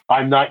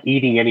 I'm not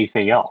eating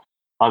anything else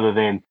other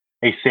than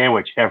a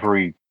sandwich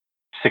every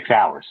 6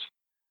 hours.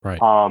 Right.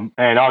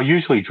 And I'll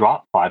usually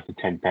drop 5 to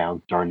 10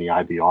 pounds during the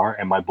IBR,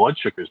 and my blood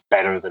sugar is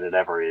better than it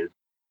ever is,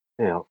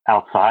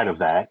 outside of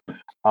that.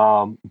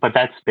 But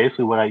that's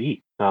basically what I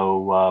eat.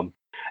 So,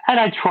 and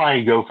I try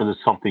and go for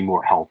something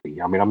more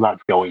healthy. I mean, I'm not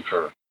going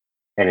for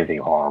anything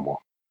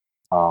horrible.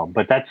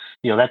 But that's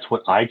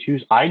what I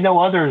choose. I know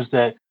others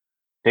that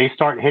they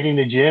start hitting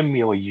the gym,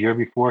 a year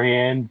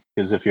beforehand,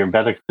 because if you're in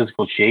better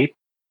physical shape,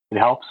 it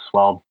helps.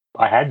 Well,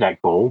 I had that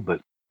goal,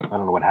 but I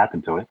don't know what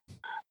happened to it.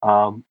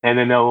 And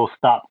then they'll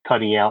stop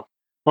cutting out.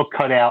 They'll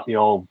cut out,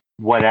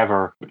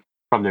 whatever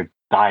from their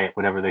diet,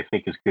 whatever they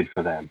think is good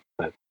for them.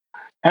 But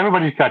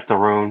everybody's got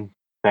their own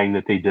thing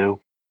that they do,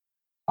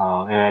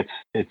 and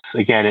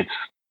it's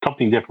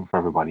something different for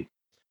everybody.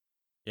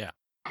 Yeah.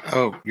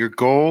 Oh, your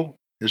goal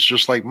is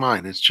just like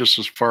mine. It's just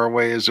as far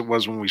away as it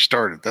was when we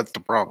started. That's the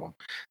problem.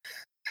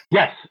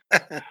 Yes.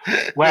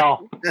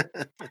 Well,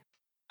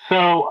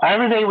 so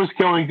everything was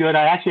going good.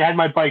 I actually had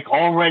my bike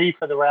all ready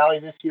for the rally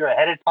this year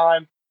ahead of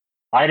time.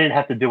 I didn't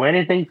have to do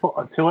anything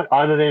to it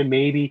other than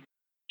maybe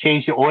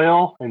change the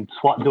oil and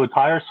do a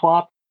tire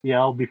swap,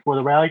 before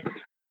the rally,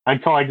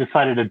 until I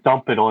decided to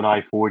dump it on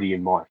I-40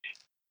 in March.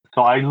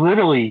 So I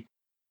literally,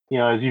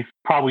 as you've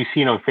probably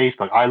seen on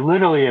Facebook, I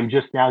literally am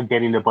just now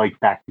getting the bike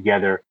back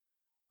together.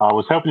 I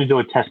was hoping to do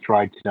a test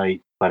ride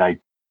tonight, but I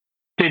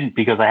didn't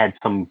because I had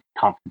some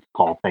conference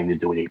call thing to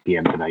do at 8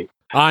 p.m. tonight.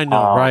 I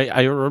know, right?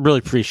 I really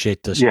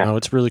appreciate this. Yeah.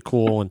 It's really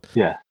cool. And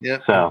yeah.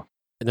 So,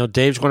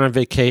 Dave's going on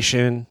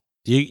vacation.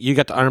 You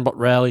got the Iron Butt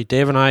Rally.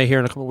 Dave and I here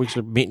in a couple of weeks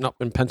are meeting up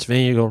in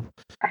Pennsylvania. Go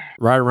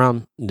ride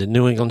around the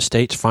New England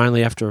states.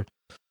 Finally, after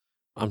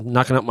I'm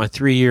knocking out my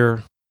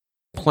 3-year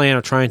plan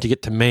of trying to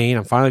get to Maine,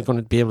 I'm finally going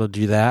to be able to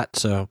do that.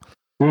 So,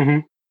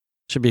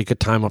 should be a good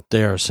time up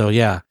there. So,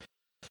 yeah.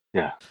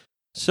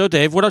 So,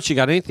 Dave, what else you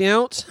got? Anything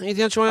else?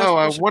 Anything else you want to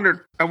ask?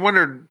 I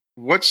wondered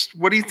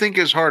what do you think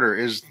is harder?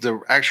 Is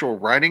the actual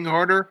riding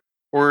harder,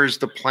 or is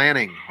the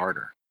planning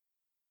harder?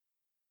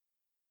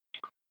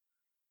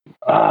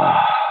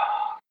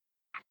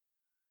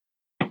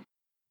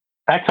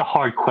 That's a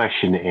hard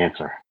question to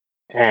answer.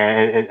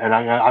 And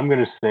I'm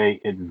going to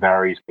say it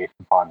varies based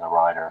upon the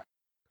rider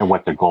and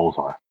what their goals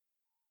are.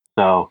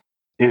 So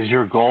is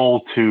your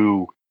goal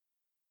to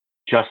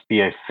just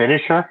be a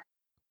finisher,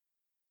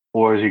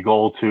 or is your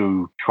goal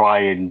to try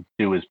and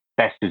do as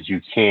best as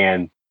you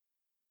can,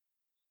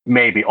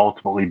 maybe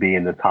ultimately be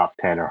in the top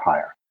 10 or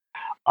higher?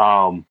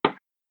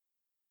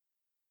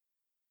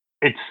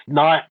 It's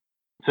not.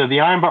 So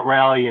the Iron Butt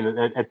Rally, and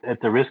at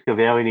the risk of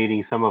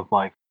alienating some of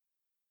my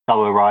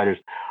fellow riders,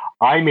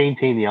 I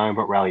maintain the Iron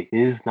Butt Rally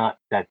is not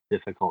that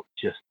difficult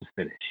just to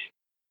finish.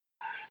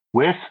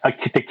 With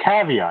the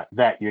caveat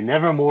that you're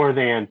never more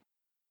than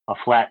a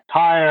flat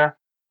tire,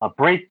 a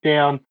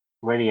breakdown,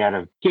 running out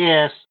of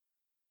gas,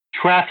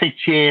 traffic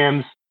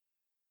jams,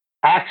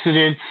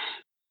 accidents,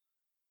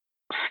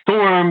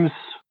 storms,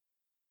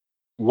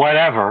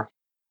 whatever.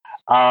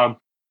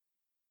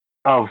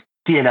 of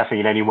DNFing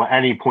at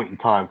any point in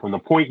time, from the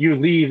point you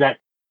leave that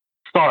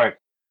start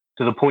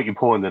to the point you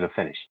pull into the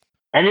finish.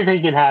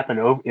 Anything can happen,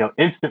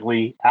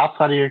 instantly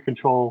outside of your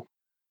control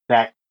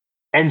that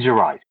ends your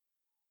ride.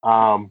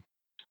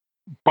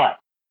 But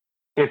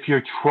if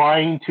you're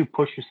trying to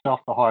push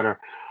yourself the harder,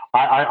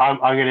 I'm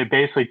going to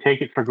basically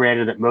take it for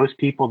granted that most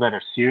people that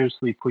are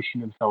seriously pushing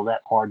themselves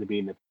that hard to be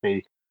in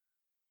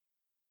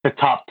the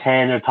top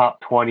 10 or top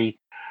 20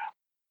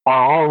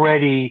 are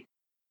already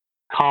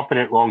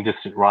competent long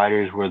distance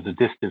riders where the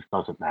distance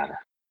doesn't matter.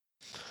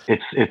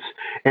 It's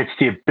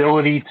the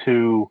ability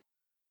to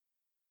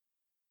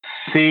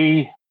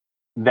see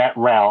that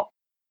route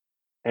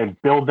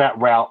and build that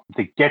route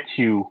to get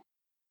you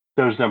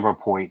those number of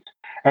points,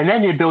 and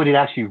then the ability to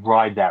actually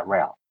ride that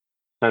route.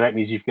 So that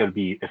means you've got to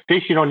be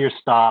efficient on your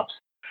stops.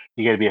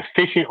 You got to be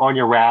efficient on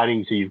your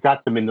routing, so you've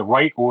got them in the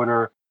right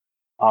order.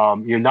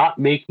 You're not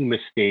making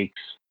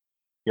mistakes,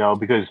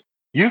 because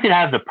you can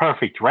have the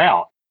perfect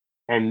route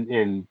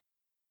and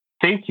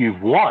think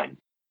you've won,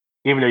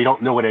 even though you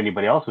don't know what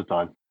anybody else has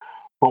done.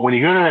 But when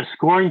you go to that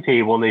scoring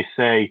table and they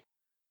say,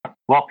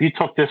 well, you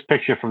took this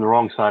picture from the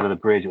wrong side of the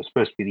bridge. It was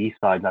supposed to be the east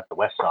side, not the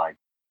west side.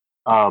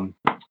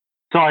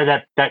 Sorry,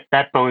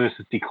 that bonus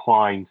is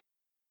declined.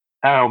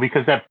 Oh,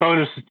 because that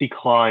bonus is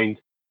declined,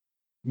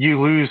 you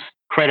lose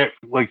credit.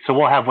 So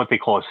we'll have what they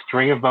call a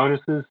string of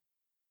bonuses.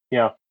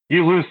 You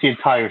lose the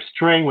entire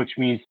string, which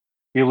means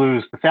you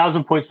lose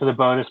 1,000 points for the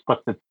bonus plus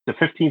the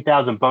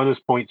 15,000 bonus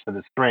points for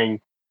the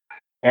string.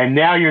 And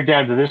now you're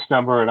down to this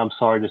number, and I'm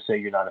sorry to say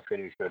you're not a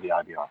finisher of the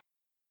IBR.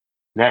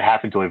 That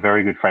happened to a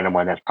very good friend of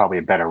mine that's probably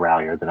a better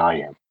rallier than I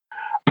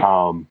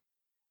am.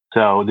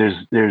 So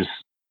there's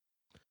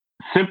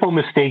simple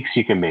mistakes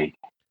you can make.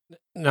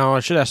 Now, I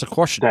should ask a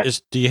question.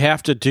 Do you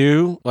have to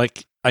do,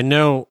 I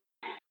know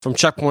from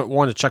checkpoint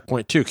 1 to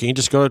checkpoint 2, can you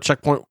just go to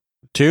checkpoint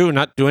 2 and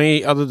not do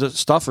any other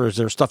stuff, or is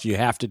there stuff you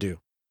have to do?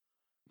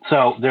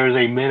 So there's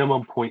a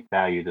minimum point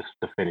value to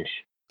finish.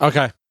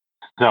 Okay.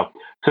 So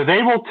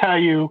they will tell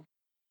you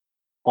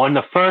on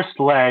the first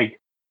leg,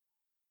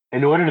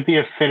 in order to be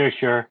a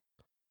finisher,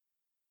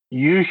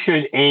 you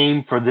should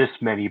aim for this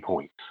many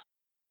points.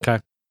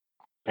 Okay.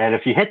 And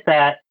if you hit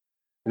that,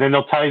 then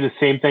they'll tell you the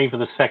same thing for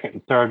the second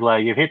and third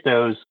leg. If you hit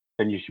those,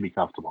 then you should be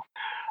comfortable.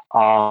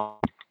 Now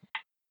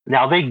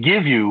they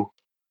give you,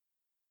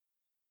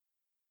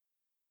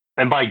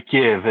 and by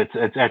give,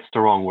 that's the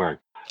wrong word.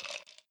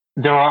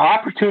 There are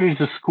opportunities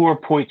to score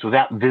points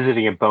without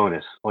visiting a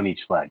bonus on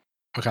each leg.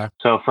 Okay.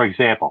 So, for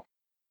example,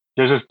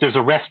 there's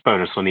a rest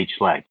bonus on each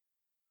leg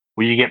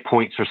where you get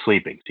points for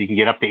sleeping. So you can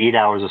get up to 8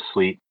 hours of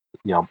sleep,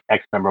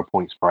 X number of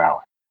points per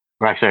hour,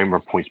 or actually number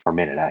of points per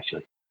minute,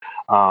 actually.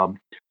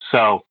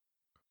 So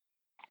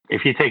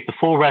if you take the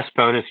full rest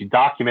bonus, you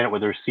document it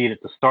with a receipt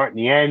at the start and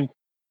the end.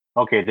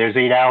 Okay, there's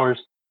 8 hours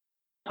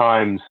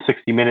times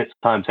 60 minutes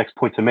times X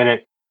points a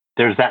minute.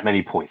 There's that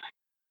many points.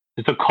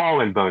 It's a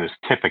call-in bonus,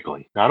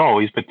 typically. Not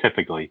always, but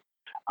typically.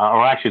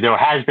 Or actually, there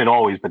has been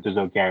always, but there's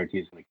no guarantee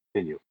it's going to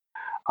continue.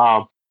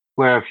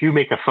 Where if you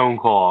make a phone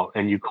call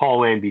and you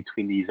call in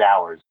between these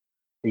hours,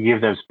 you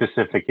give them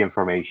specific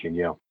information,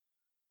 your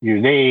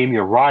name,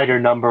 your rider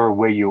number,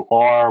 where you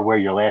are, where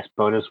your last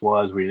bonus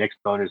was, where your next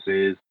bonus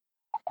is.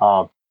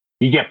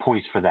 You get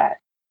points for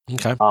that.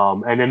 Okay.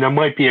 And then there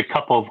might be a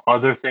couple of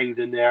other things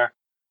in there.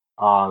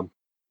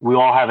 We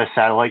all have a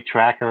satellite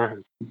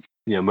tracker.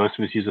 Most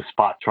of us use a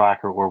spot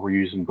tracker, or we're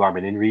using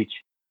Garmin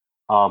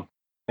InReach.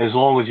 As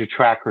long as your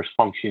tracker is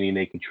functioning,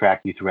 they can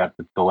track you throughout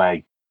the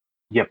leg.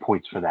 You get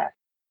points for that.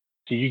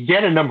 So you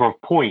get a number of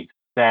points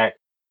that,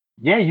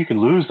 you can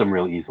lose them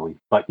real easily,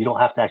 but you don't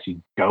have to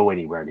actually go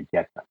anywhere to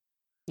get them.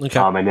 Okay.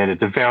 And then at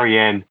the very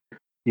end,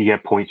 you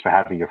get points for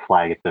having your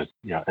flag at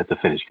the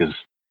finish, because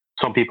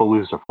some people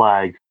lose their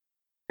flags,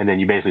 and then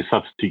you basically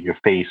substitute your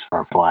face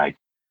for a flag.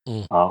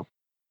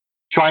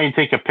 Try and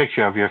take a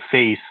picture of your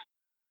face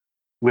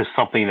with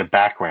something in the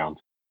background.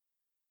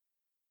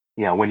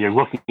 When you're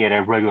looking at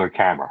a regular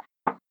camera,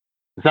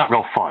 it's not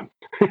real fun.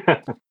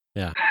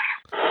 Yeah.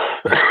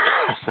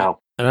 So,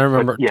 and I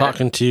remember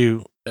talking to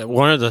you.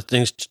 One of the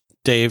things,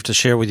 Dave, to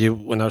share with you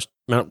when I was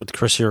met with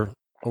Chris here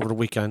over the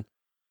weekend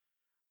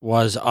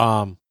was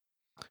one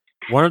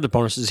of the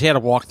bonuses. He had to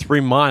walk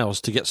 3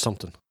 miles to get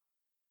something.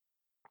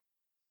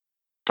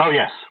 Oh,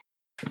 yes.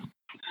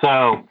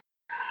 So,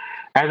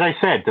 as I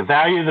said, the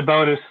value of the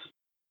bonus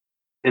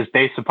is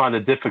based upon the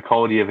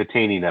difficulty of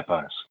attaining that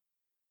bonus.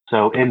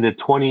 So in the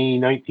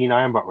 2019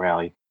 Iron Butt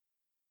Rally,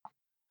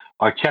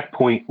 our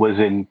checkpoint was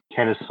in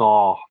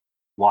Kennesaw,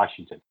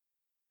 Washington.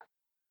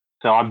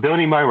 So I'm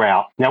building my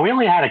route. Now, we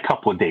only had a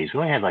couple of days. We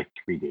only had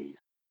 3 days,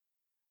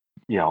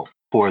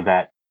 for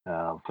that,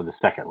 for the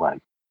second leg.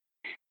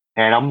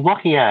 And I'm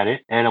looking at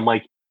it, and I'm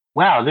like,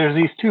 wow, there's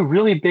these 2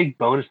 really big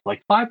bonuses,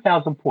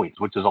 5,000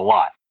 points, which is a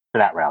lot for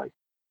that rally.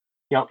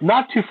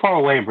 Not too far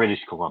away in British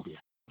Columbia.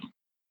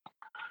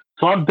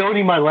 So I'm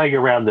building my leg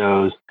around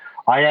those.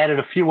 I added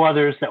a few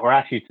others that were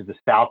actually to the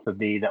south of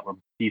me that were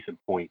decent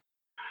points.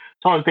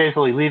 So I was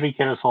basically leaving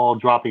Kennesaw,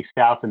 dropping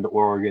south into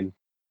Oregon,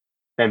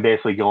 then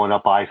basically going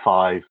up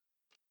I-5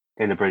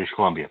 into British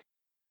Columbia.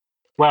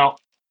 Well,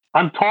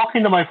 I'm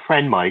talking to my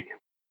friend Mike,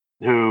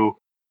 who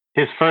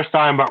his first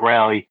time at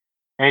rally,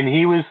 and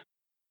he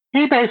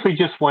basically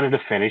just wanted to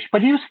finish,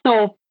 but he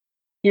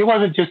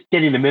wasn't just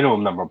getting the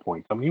minimum number of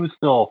points. I mean, he was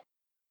still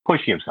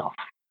pushing himself.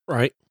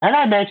 Right. And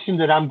I mentioned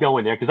that I'm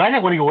going there because I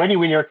didn't want to go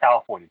anywhere near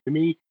California. To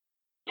me,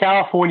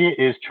 California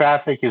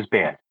traffic is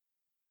bad.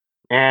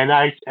 And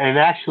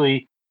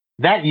actually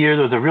that year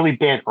there was a really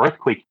bad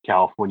earthquake in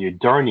California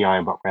during the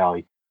Iron Butt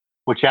Rally,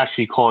 which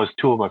actually caused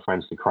two of my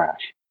friends to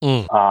crash.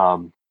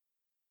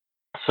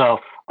 So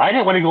I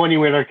didn't want to go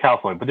anywhere near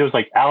California, but there was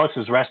like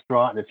Alice's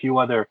Restaurant and a few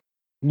other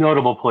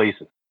notable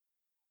places.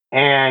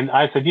 And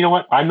I said, you know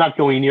what? I'm not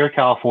going near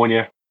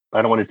California.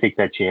 I don't want to take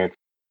that chance.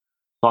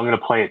 So I'm going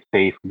to play it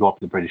safe and go up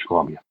to British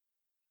Columbia.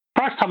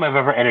 First time I've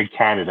ever entered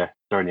Canada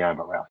during the Iron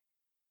Butt Rally.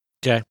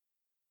 Okay.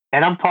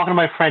 And I'm talking to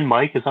my friend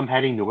Mike as I'm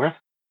heading north.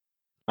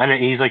 And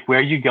he's like, where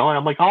are you going?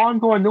 I'm like, oh, I'm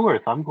going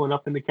north. I'm going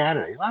up into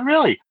Canada. He's like,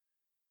 really?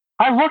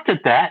 I looked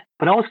at that,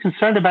 but I was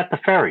concerned about the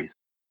ferries.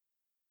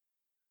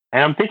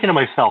 And I'm thinking to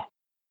myself,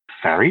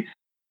 ferries?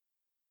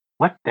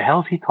 What the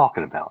hell is he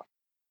talking about?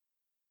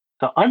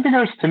 So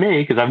unbeknownst to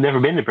me, because I've never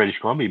been to British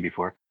Columbia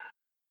before,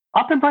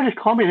 up in British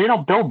Columbia, they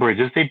don't build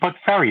bridges. They put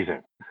ferries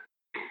in.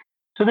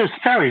 So there's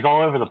ferries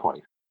all over the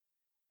place.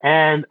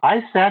 And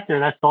I sat there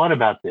and I thought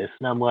about this.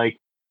 And I'm like,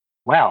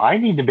 wow, I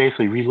need to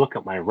basically relook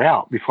at my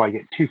route before I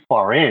get too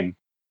far in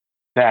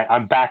that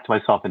I'm backed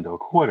myself into a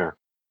quarter.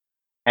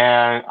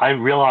 And I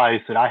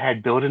realized that I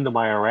had built into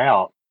my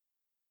route,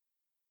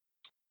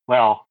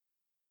 well,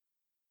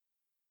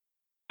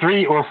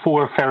 3 or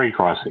 4 ferry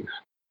crossings.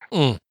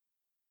 And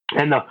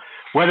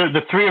whether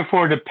the 3 or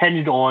 4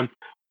 depended on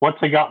once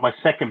I got my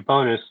second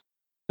bonus,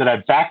 did I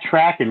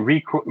backtrack and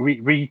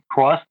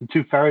recross the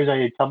 2 ferries I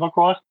had come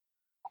across?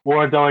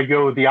 Or do I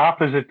go the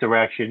opposite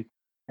direction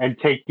and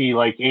take the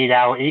like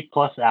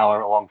 8+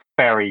 hour long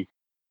ferry,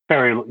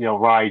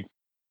 ride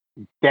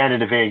down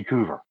into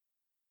Vancouver?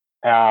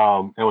 It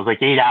was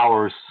like 8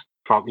 hours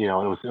from, it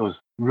was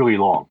really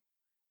long.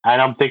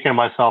 And I'm thinking to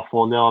myself,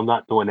 well, no, I'm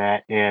not doing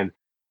that. And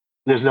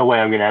there's no way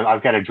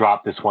I've got to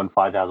drop this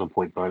 5,000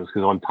 point bonus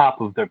because on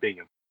top of there being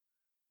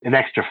an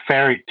extra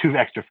ferry, 2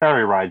 extra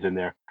ferry rides in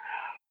there,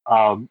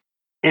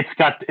 it's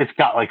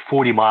got like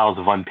 40 miles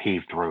of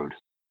unpaved road.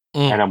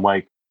 And I'm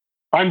like,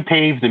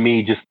 unpaved to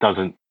me just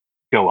doesn't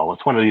go well.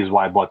 It's one of these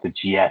why I bought the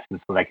GS is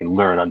so that I can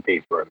learn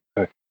unpaved road,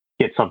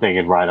 get something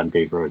and ride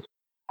unpaved roads.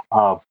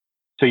 So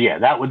yeah,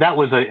 that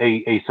was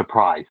a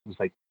surprise. It was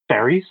like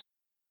ferries,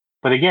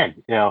 but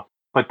again,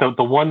 but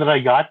the one that I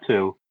got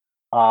to,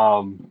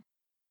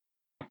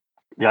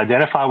 the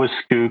identify was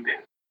Skook,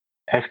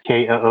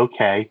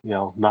 Skook,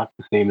 not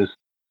the same as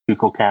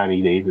Schuylkill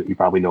County, Dave, that you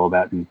probably know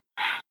about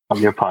up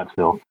near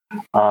Pottsville.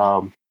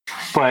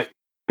 But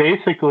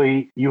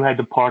basically, you had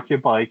to park your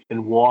bike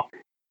and walk, I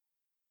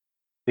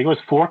think it was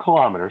 4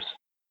 kilometers,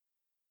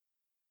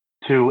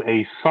 to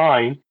a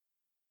sign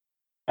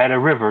at a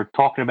river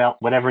talking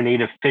about whatever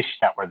native fish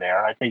that were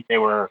there. I think they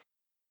were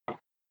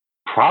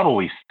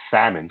probably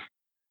salmon.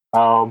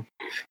 And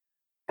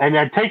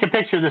then take a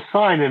picture of the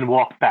sign and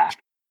walk back.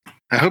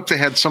 I hope they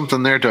had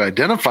something there to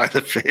identify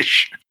the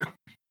fish.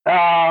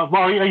 Well,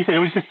 like you said, it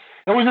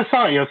was a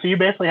sign, so you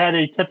basically had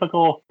a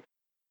typical,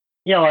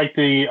 like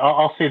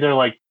I'll say they're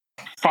like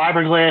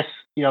fiberglass,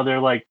 they're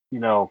like,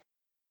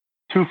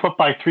 2 foot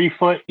by 3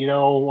 foot,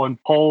 on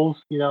poles,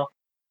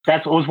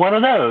 that was one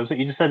of those that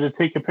you just had to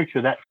take a picture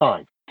of that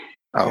sign.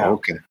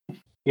 Oh, okay.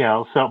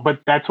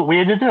 But that's what we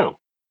had to do.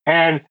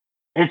 And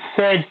it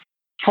said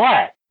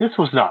flat. This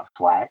was not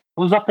flat. It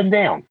was up and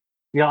down.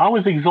 I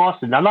was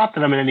exhausted. Now, not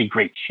that I'm in any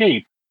great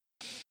shape.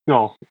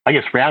 I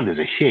guess round is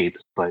a shape,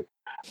 but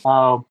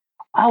I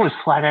was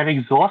flat out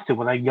exhausted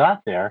when I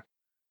got there.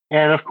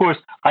 And of course,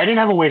 I didn't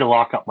have a way to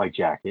lock up my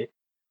jacket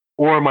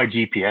or my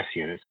GPS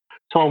units.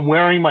 So I'm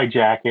wearing my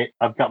jacket.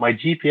 I've got my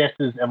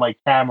GPSs and my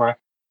camera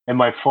and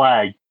my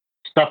flag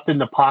stuffed in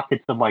the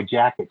pockets of my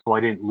jacket so I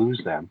didn't lose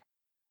them.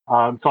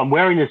 So I'm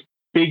wearing this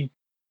big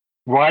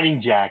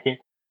riding jacket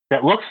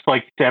that looks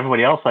like to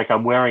everybody else like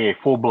I'm wearing a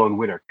full-blown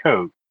winter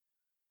coat.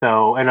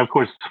 So, and of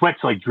course,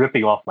 sweat's like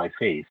dripping off my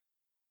face.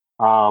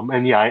 I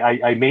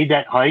made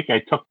that hike. I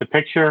took the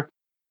picture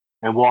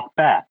and walked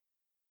back.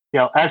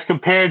 As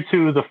compared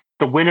to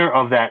the winner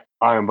of that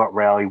Iron Butt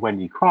Rally,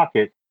 Wendy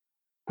Crockett,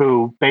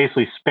 who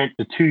basically spent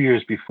the 2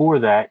 years before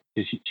that,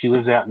 she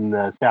lives out in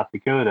South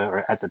Dakota,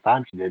 or at the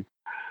time she did,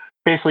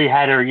 basically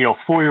had her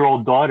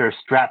 4-year-old daughter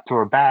strapped to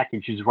her back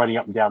and she's running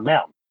up and down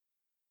mountains.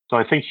 So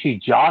I think she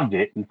jogged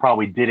it and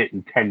probably did it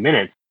in 10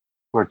 minutes,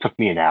 where it took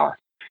me an hour.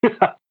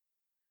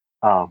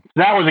 So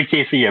that was a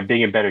case of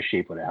being in better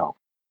shape would have helped.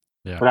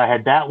 Yeah. But I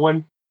had that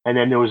one, and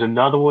then there was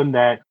another one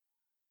that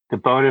the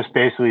bonus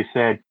basically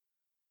said,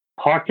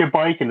 park your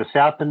bike in the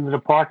south end of the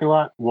parking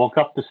lot, walk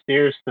up the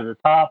stairs to the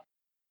top,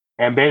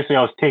 and basically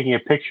I was taking a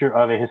picture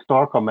of a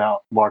historical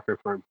marker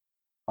for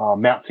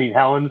Mount St.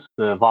 Helens,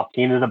 the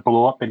volcano that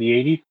blew up in the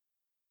 80s.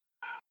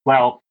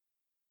 Well,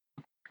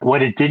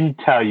 what it didn't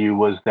tell you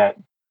was that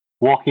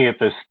walking up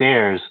those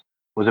stairs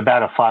was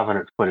about a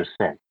 500-foot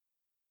ascent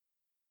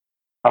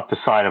up the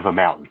side of a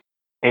mountain.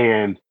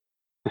 and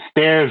the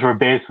stairs were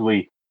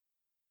basically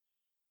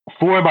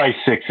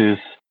 4x6s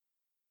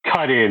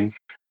cut in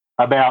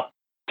about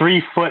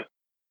 3 foot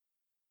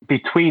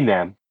between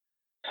them,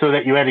 so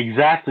that you had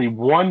exactly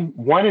one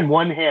and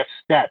 1/2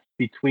 steps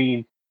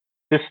between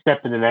this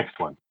step and the next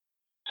one.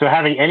 So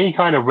having any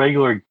kind of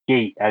regular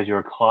gait as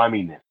you're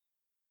climbing this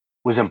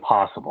was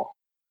impossible.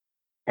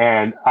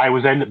 And I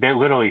was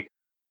literally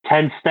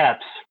 10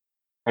 steps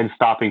and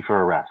stopping for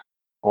a rest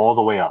all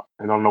the way up.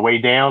 And on the way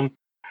down,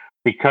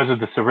 because of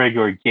this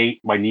irregular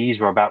gait, my knees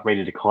were about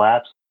ready to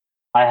collapse.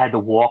 I had to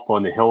walk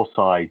on the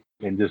hillside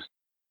and just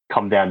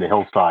come down the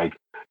hillside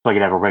so I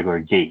could have a regular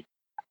gait,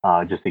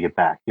 just to get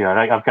back. You know, and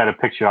I've got a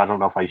picture. I don't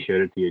know if I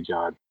showed it to you,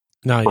 John.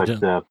 No, you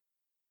didn't.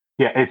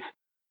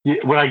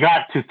 When I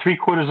got to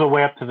 3/4 of the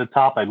way up to the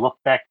top, I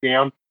looked back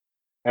down,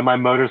 and my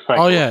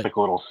motorcycle was like a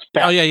little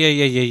speck. Oh, yeah.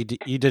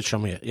 You did show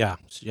me it. Yeah.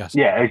 Yes.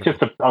 Yeah, it's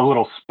just a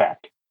little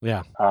speck.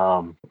 Yeah.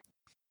 And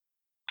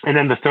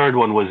then the third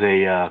one was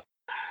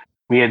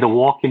we had to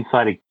walk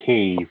inside a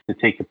cave to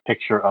take a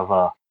picture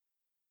of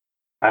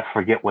I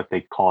forget what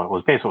they call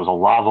it. It was a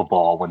lava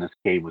ball when this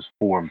cave was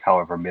formed,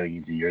 however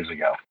millions of years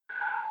ago.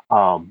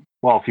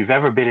 Well, if you've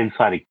ever been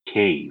inside a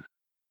cave,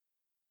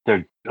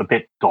 they're a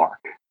bit dark.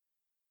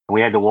 And we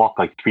had to walk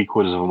like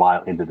 3/4 of a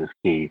mile into this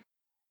cave,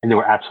 and there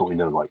were absolutely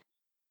no lights.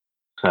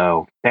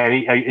 So, and,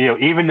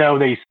 even though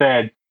they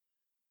said,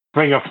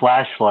 bring a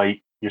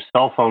flashlight, your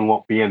cell phone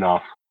won't be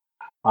enough.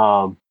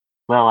 Well,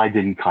 I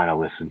didn't kind of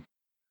listen.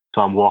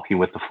 So I'm walking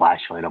with the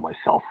flashlight on my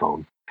cell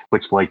phone,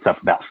 which lights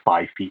up about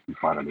 5 feet in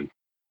front of me.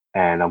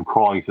 And I'm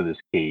crawling through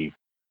this cave.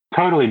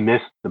 Totally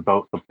missed the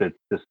boat.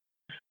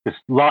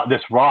 This rock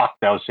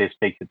that I was supposed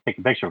to take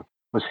a picture of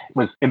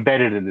was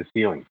embedded in the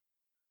ceiling.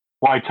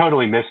 Well, I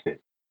totally missed it.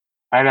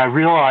 And I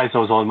realized I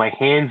was on my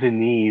hands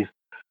and knees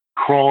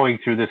crawling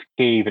through this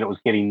cave, and it was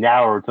getting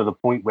narrower to the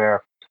point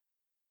where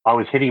I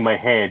was hitting my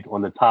head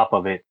on the top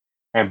of it,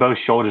 and both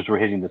shoulders were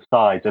hitting the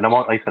sides. And I'm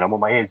on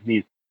my hands and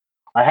knees.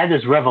 I had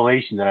this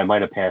revelation that I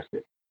might have passed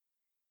it.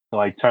 So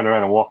I turned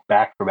around and walked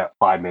back for about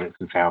 5 minutes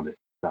and found it.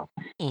 So,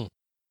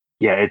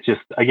 yeah, it's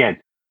just,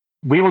 again,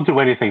 we will do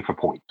anything for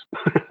points.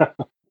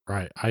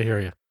 Right. I hear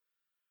you.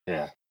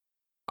 Yeah.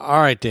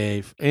 All right,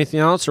 Dave. Anything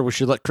else, or we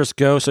should let Chris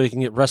go so he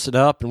can get rested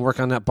up and work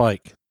on that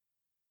bike?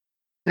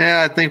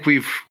 Yeah, I think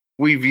we've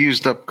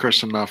used up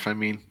Chris enough. I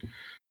mean,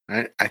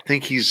 I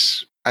think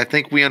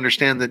we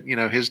understand that,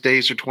 his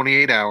days are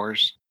 28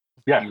 hours.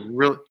 Yeah.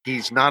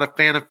 He's not a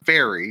fan of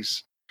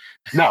ferries.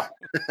 No.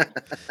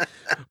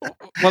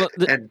 Well,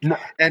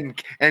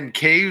 and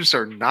caves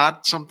are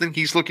not something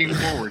he's looking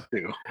forward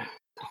to.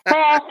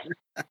 Well,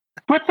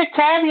 with the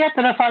caveat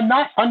that if I'm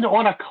not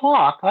on a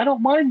clock, I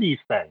don't mind these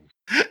things.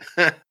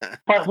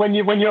 But when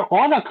you're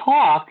on a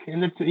clock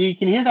and you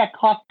can hear that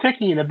clock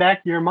ticking in the back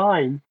of your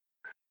mind,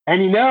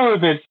 and you know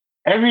that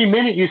every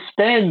minute you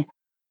spend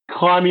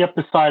climbing up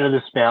the side of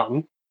this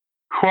mountain,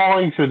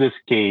 crawling through this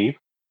cave,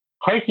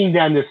 hiking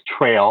down this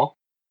trail,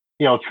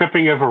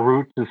 tripping over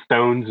roots and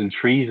stones and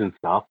trees and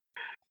stuff,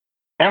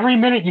 every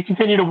minute you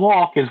continue to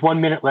walk is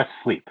 1 minute less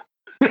sleep.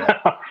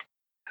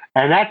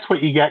 And that's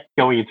what you get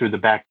going through the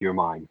back of your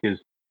mind. Because,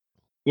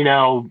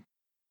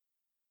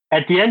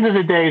 at the end of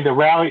the day, the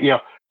rally,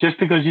 just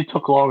because you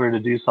took longer to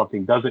do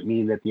something doesn't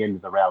mean that the end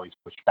of the rally is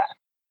pushed back.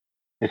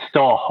 It's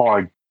still a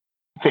hard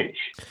finish.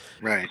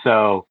 Right.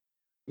 So,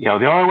 the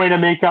only way to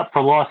make up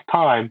for lost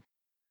time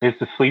is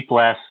to sleep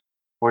less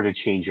or to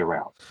change your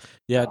route.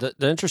 Yeah,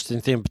 the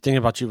interesting thing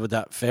about you with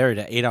that ferry,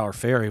 that 8-hour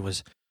ferry,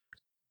 was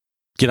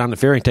get on the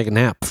ferry and take a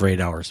nap for 8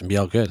 hours and be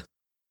all good.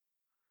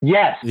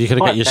 Yes. You could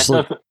have got your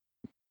sleep.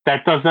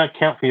 That does not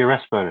count for your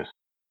rest bonus.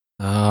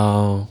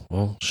 Oh,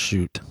 well,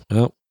 shoot.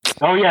 Well.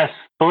 Oh, yes.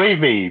 Believe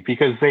me,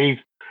 because they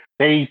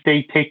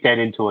take that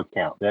into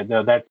account.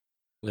 That's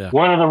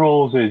one of the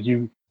rules is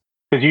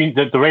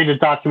the way to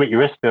document your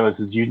rest bonus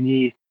is you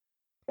need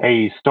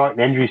a start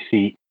and end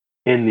receipt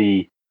in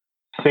the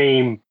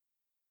same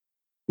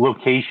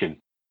location.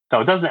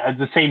 So it doesn't, it's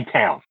the same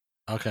town.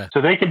 Okay.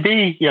 So they could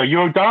be,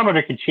 your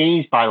odometer can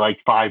change by like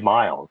 5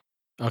 miles.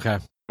 Okay.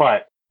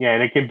 But yeah,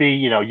 and it can be,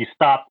 you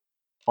stop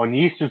on the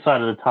eastern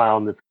side of the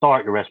town to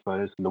start your rest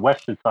bonus and the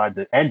western side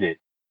to end it.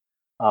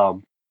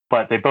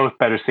 But they both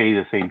better stay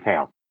the same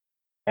town.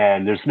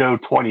 And there's no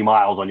 20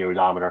 miles on your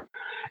odometer.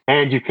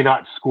 And you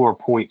cannot score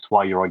points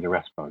while you're on your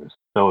rest bonus.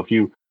 So if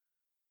you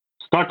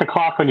start the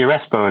clock on your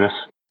rest bonus,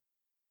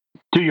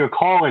 do your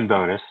call-in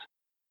bonus,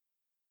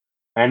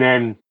 and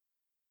then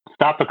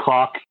stop the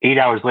clock 8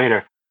 hours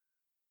later,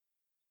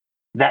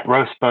 that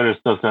rest bonus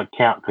does not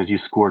count because you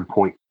scored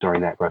points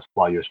during that rest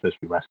while you're supposed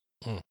to be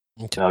resting.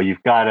 Okay. So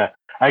you've got to,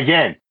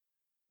 again,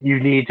 you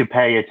need to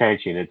pay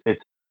attention.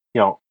 It's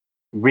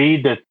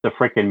read the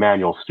freaking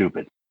manual,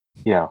 stupid.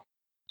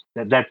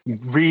 That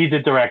read the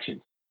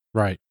directions.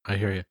 Right. I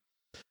hear you.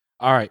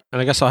 All right. And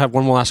I guess I'll have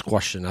one more last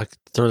question. I'll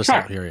throw this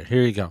out here.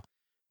 Here you go.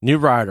 New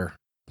rider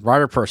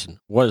person,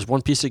 what is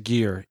one piece of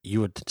gear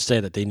you would say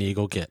that they need to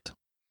go get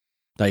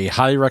that you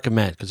highly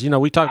recommend? Because,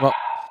 we talk about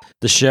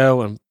the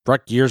show and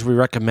what gears we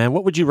recommend,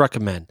 what would you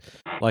recommend?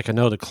 Like, I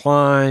know the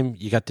climb,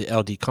 you got the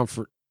LD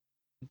Comfort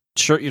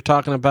shirt you're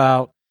talking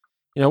about.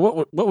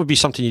 What would be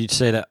something you'd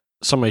say that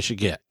somebody should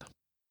get?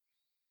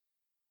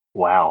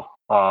 Wow.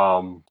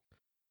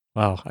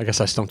 Wow, I guess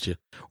I stumped you.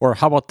 Or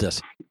how about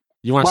this?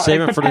 You want to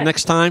save it for the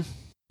next time?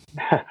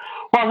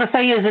 Well, the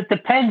thing is, it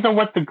depends on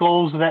what the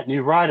goals of that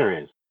new rider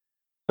is.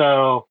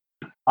 So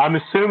I'm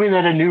assuming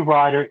that a new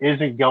rider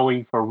isn't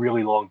going for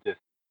really long distance.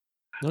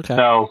 Okay.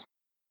 So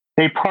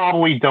they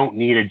probably don't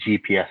need a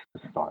GPS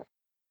to start.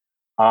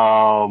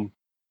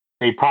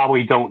 They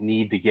probably don't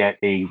need to get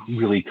a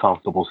really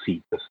comfortable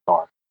seat to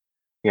start.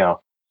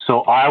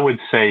 So I would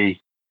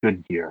say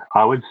good gear.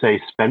 I would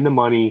say spend the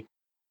money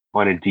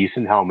on a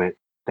decent helmet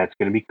that's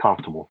going to be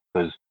comfortable.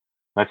 Because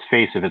let's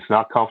face it, if it's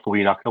not comfortable,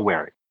 you're not going to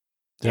wear it.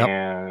 Yep.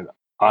 And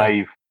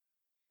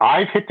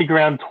I've hit the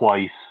ground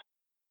twice.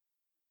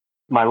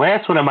 My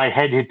last one on my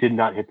head did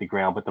not hit the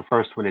ground, but the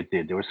first one it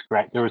did. There were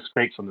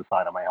scrapes on the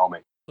side of my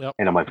helmet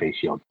and on my face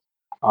shield.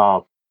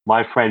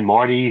 My friend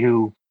Marty,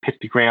 who hit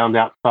the ground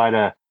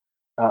outside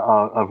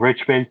of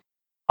Richmond,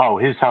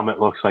 his helmet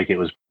looks like it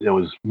was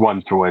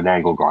run through an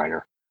angle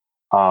grinder.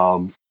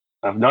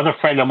 Another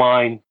friend of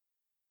mine,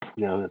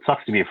 it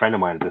sucks to be a friend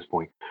of mine at this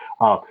point.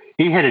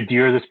 He hit a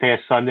deer this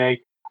past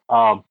Sunday.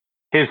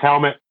 His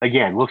helmet,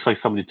 again, looks like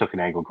somebody took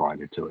an angle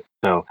grinder to it.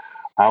 So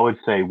I would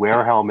say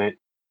wear a helmet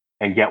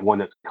and get one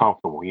that's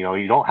comfortable.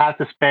 You don't have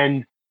to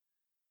spend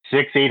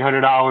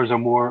 $600-$800 or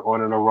more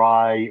on an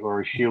Arai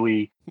or a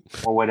Shoei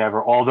or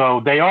whatever.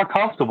 Although they are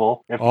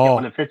comfortable if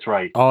when it fits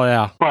right. Oh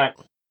yeah. But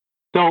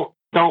don't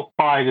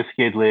buy the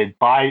skid lid.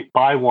 Buy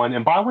one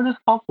and buy one that's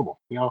comfortable.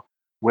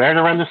 Wear it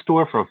around the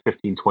store for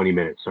 15, 20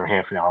 minutes or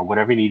half an hour,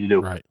 whatever you need to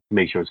do to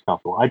make sure it's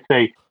comfortable. I'd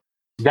say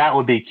that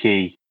would be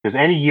key, because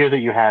any gear that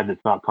you have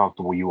that's not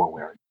comfortable, you won't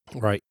wear it.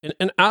 Right.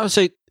 And I would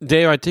say,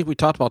 Dave, I think we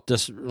talked about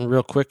this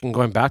real quick, and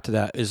going back to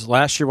that, is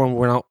last year when we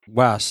went out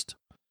west,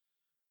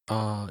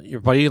 your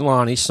buddy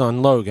Lonnie's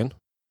son, Logan,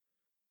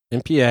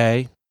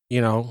 MPA,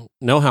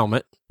 no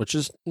helmet, which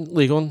is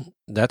legal.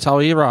 That's how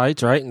he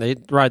rides, right? And they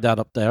ride that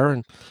up there,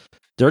 and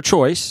their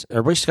choice.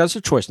 Everybody's got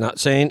their choice, not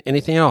saying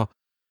anything at all.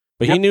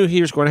 But he knew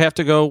he was going to have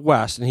to go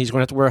west, and he's going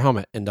to have to wear a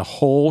helmet. And the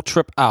whole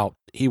trip out,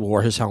 he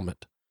wore his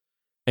helmet.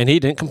 And he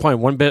didn't complain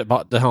one bit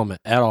about the helmet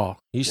at all.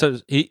 He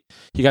said he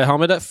got a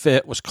helmet that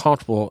fit, was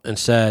comfortable, and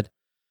said,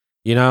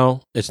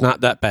 it's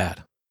not that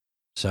bad.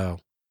 So.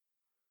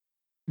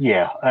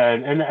 Yeah,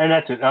 and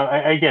that's it.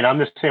 Again, I'm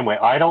the same way.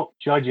 I don't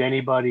judge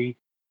anybody.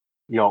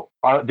 The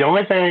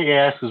only thing I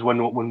ask is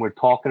when we're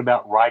talking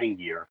about riding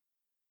gear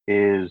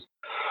is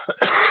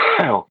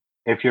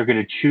if you're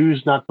going to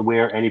choose not to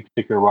wear any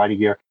particular riding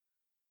gear,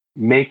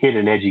 make it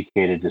an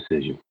educated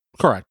decision.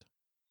 Correct.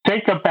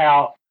 Think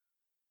about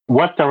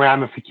what the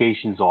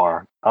ramifications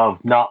are of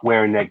not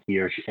wearing that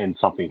gear and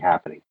something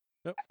happening.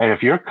 Yep. And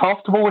if you're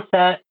comfortable with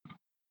that,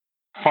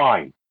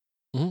 fine.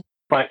 Mm-hmm.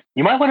 But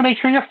you might want to make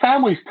sure your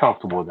family's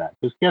comfortable with that,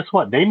 because guess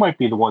what? They might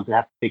be the ones that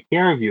have to take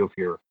care of you if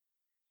you're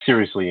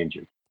seriously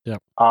injured.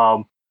 Yep.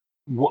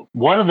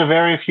 One of the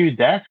very few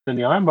deaths in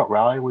the Iron Butt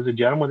Rally was a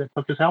gentleman that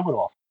took his helmet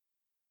off.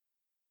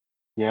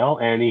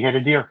 And he hit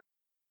a deer.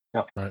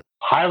 Right.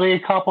 Highly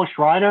accomplished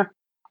rider.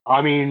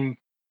 I mean,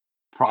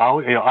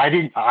 I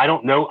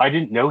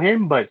didn't know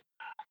him, but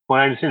when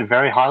I understand, a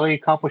very highly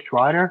accomplished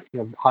rider,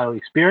 highly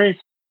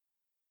experienced.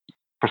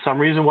 For some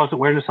reason, wasn't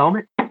wearing his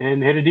helmet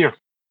and hit a deer.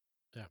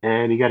 Yeah.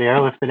 And he got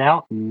airlifted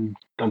out and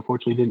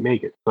unfortunately didn't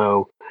make it.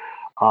 So,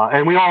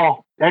 and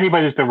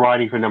anybody that's been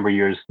riding for a number of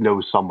years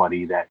knows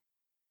somebody that's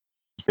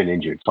been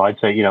injured. So I'd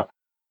say,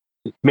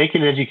 make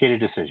an educated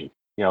decision.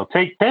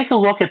 Take a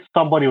look at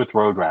somebody with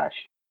road rash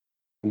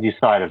and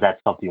decide if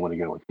that's something you want to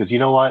go with. Because you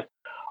know what?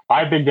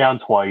 I've been down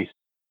twice.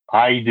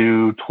 I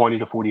do 20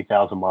 to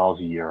 40,000 miles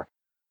a year.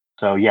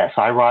 So yes,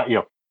 I ride,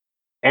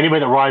 anybody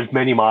that rides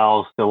many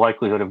miles, the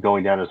likelihood of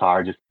going down is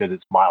higher just because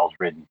it's miles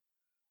ridden.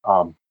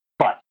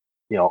 But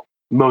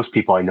most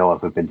people I know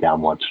of have been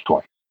down once or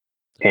twice.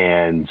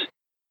 And,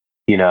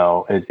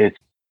 it's,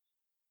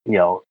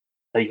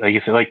 like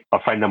I said, like a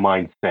friend of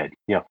mine said,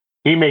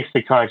 he makes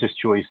the conscious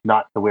choice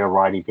not to wear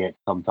riding pants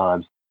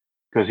sometimes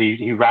because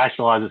he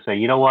rationalizes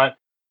saying, you know what,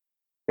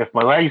 if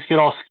my legs get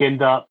all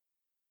skinned up,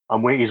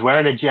 he's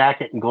wearing a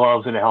jacket and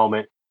gloves and a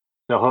helmet,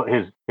 so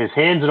his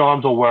hands and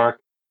arms will work,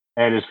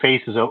 and his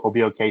face will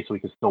be okay, so he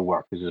can still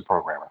work because he's a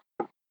programmer.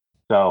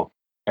 So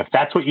if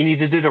that's what you need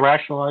to do to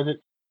rationalize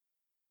it,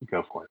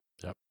 go for it.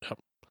 Yep.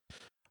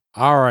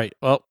 All right.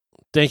 Well,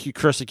 thank you,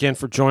 Chris, again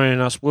for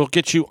joining us. We'll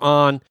get you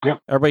on. Yep.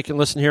 Everybody can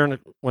listen here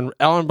when the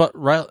Iron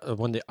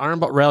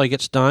Butt Rally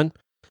gets done.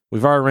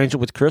 We've already arranged it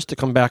with Chris to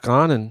come back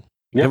on and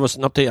give us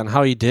an update on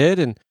how he did,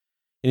 and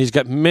he's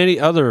got many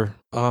other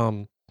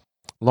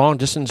long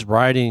distance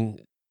riding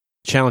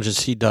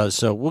challenges he does.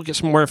 So we'll get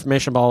some more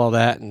information about all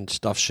that and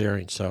stuff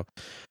sharing. So,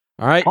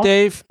 all right,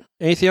 Dave,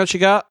 anything else you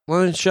got?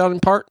 Want to shout in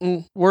part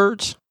in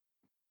words?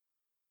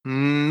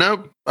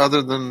 Nope.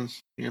 Other than,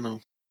 the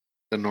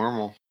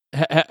normal.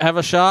 Have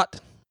a shot.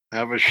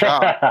 Have a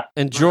shot.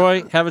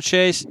 Enjoy. Have a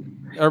chase.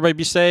 Everybody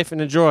be safe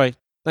and enjoy.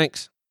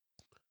 Thanks.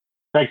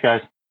 Thanks,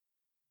 guys.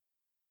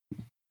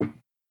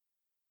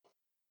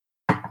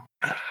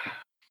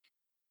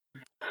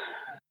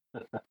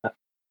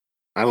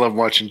 I love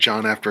watching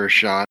Jon after a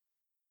shot.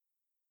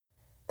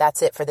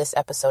 That's it for this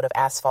episode of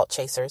Asphalt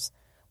Chasers.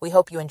 We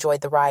hope you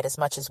enjoyed the ride as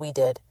much as we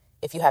did.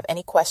 If you have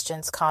any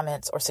questions,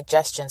 comments, or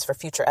suggestions for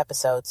future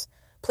episodes,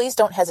 please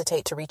don't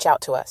hesitate to reach out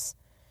to us.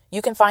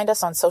 You can find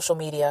us on social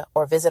media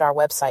or visit our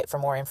website for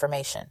more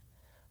information.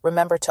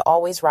 Remember to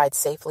always ride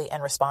safely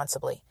and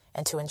responsibly,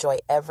 and to enjoy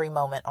every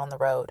moment on the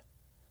road.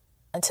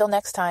 Until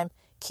next time,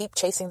 keep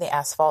chasing the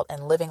asphalt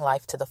and living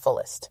life to the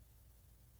fullest.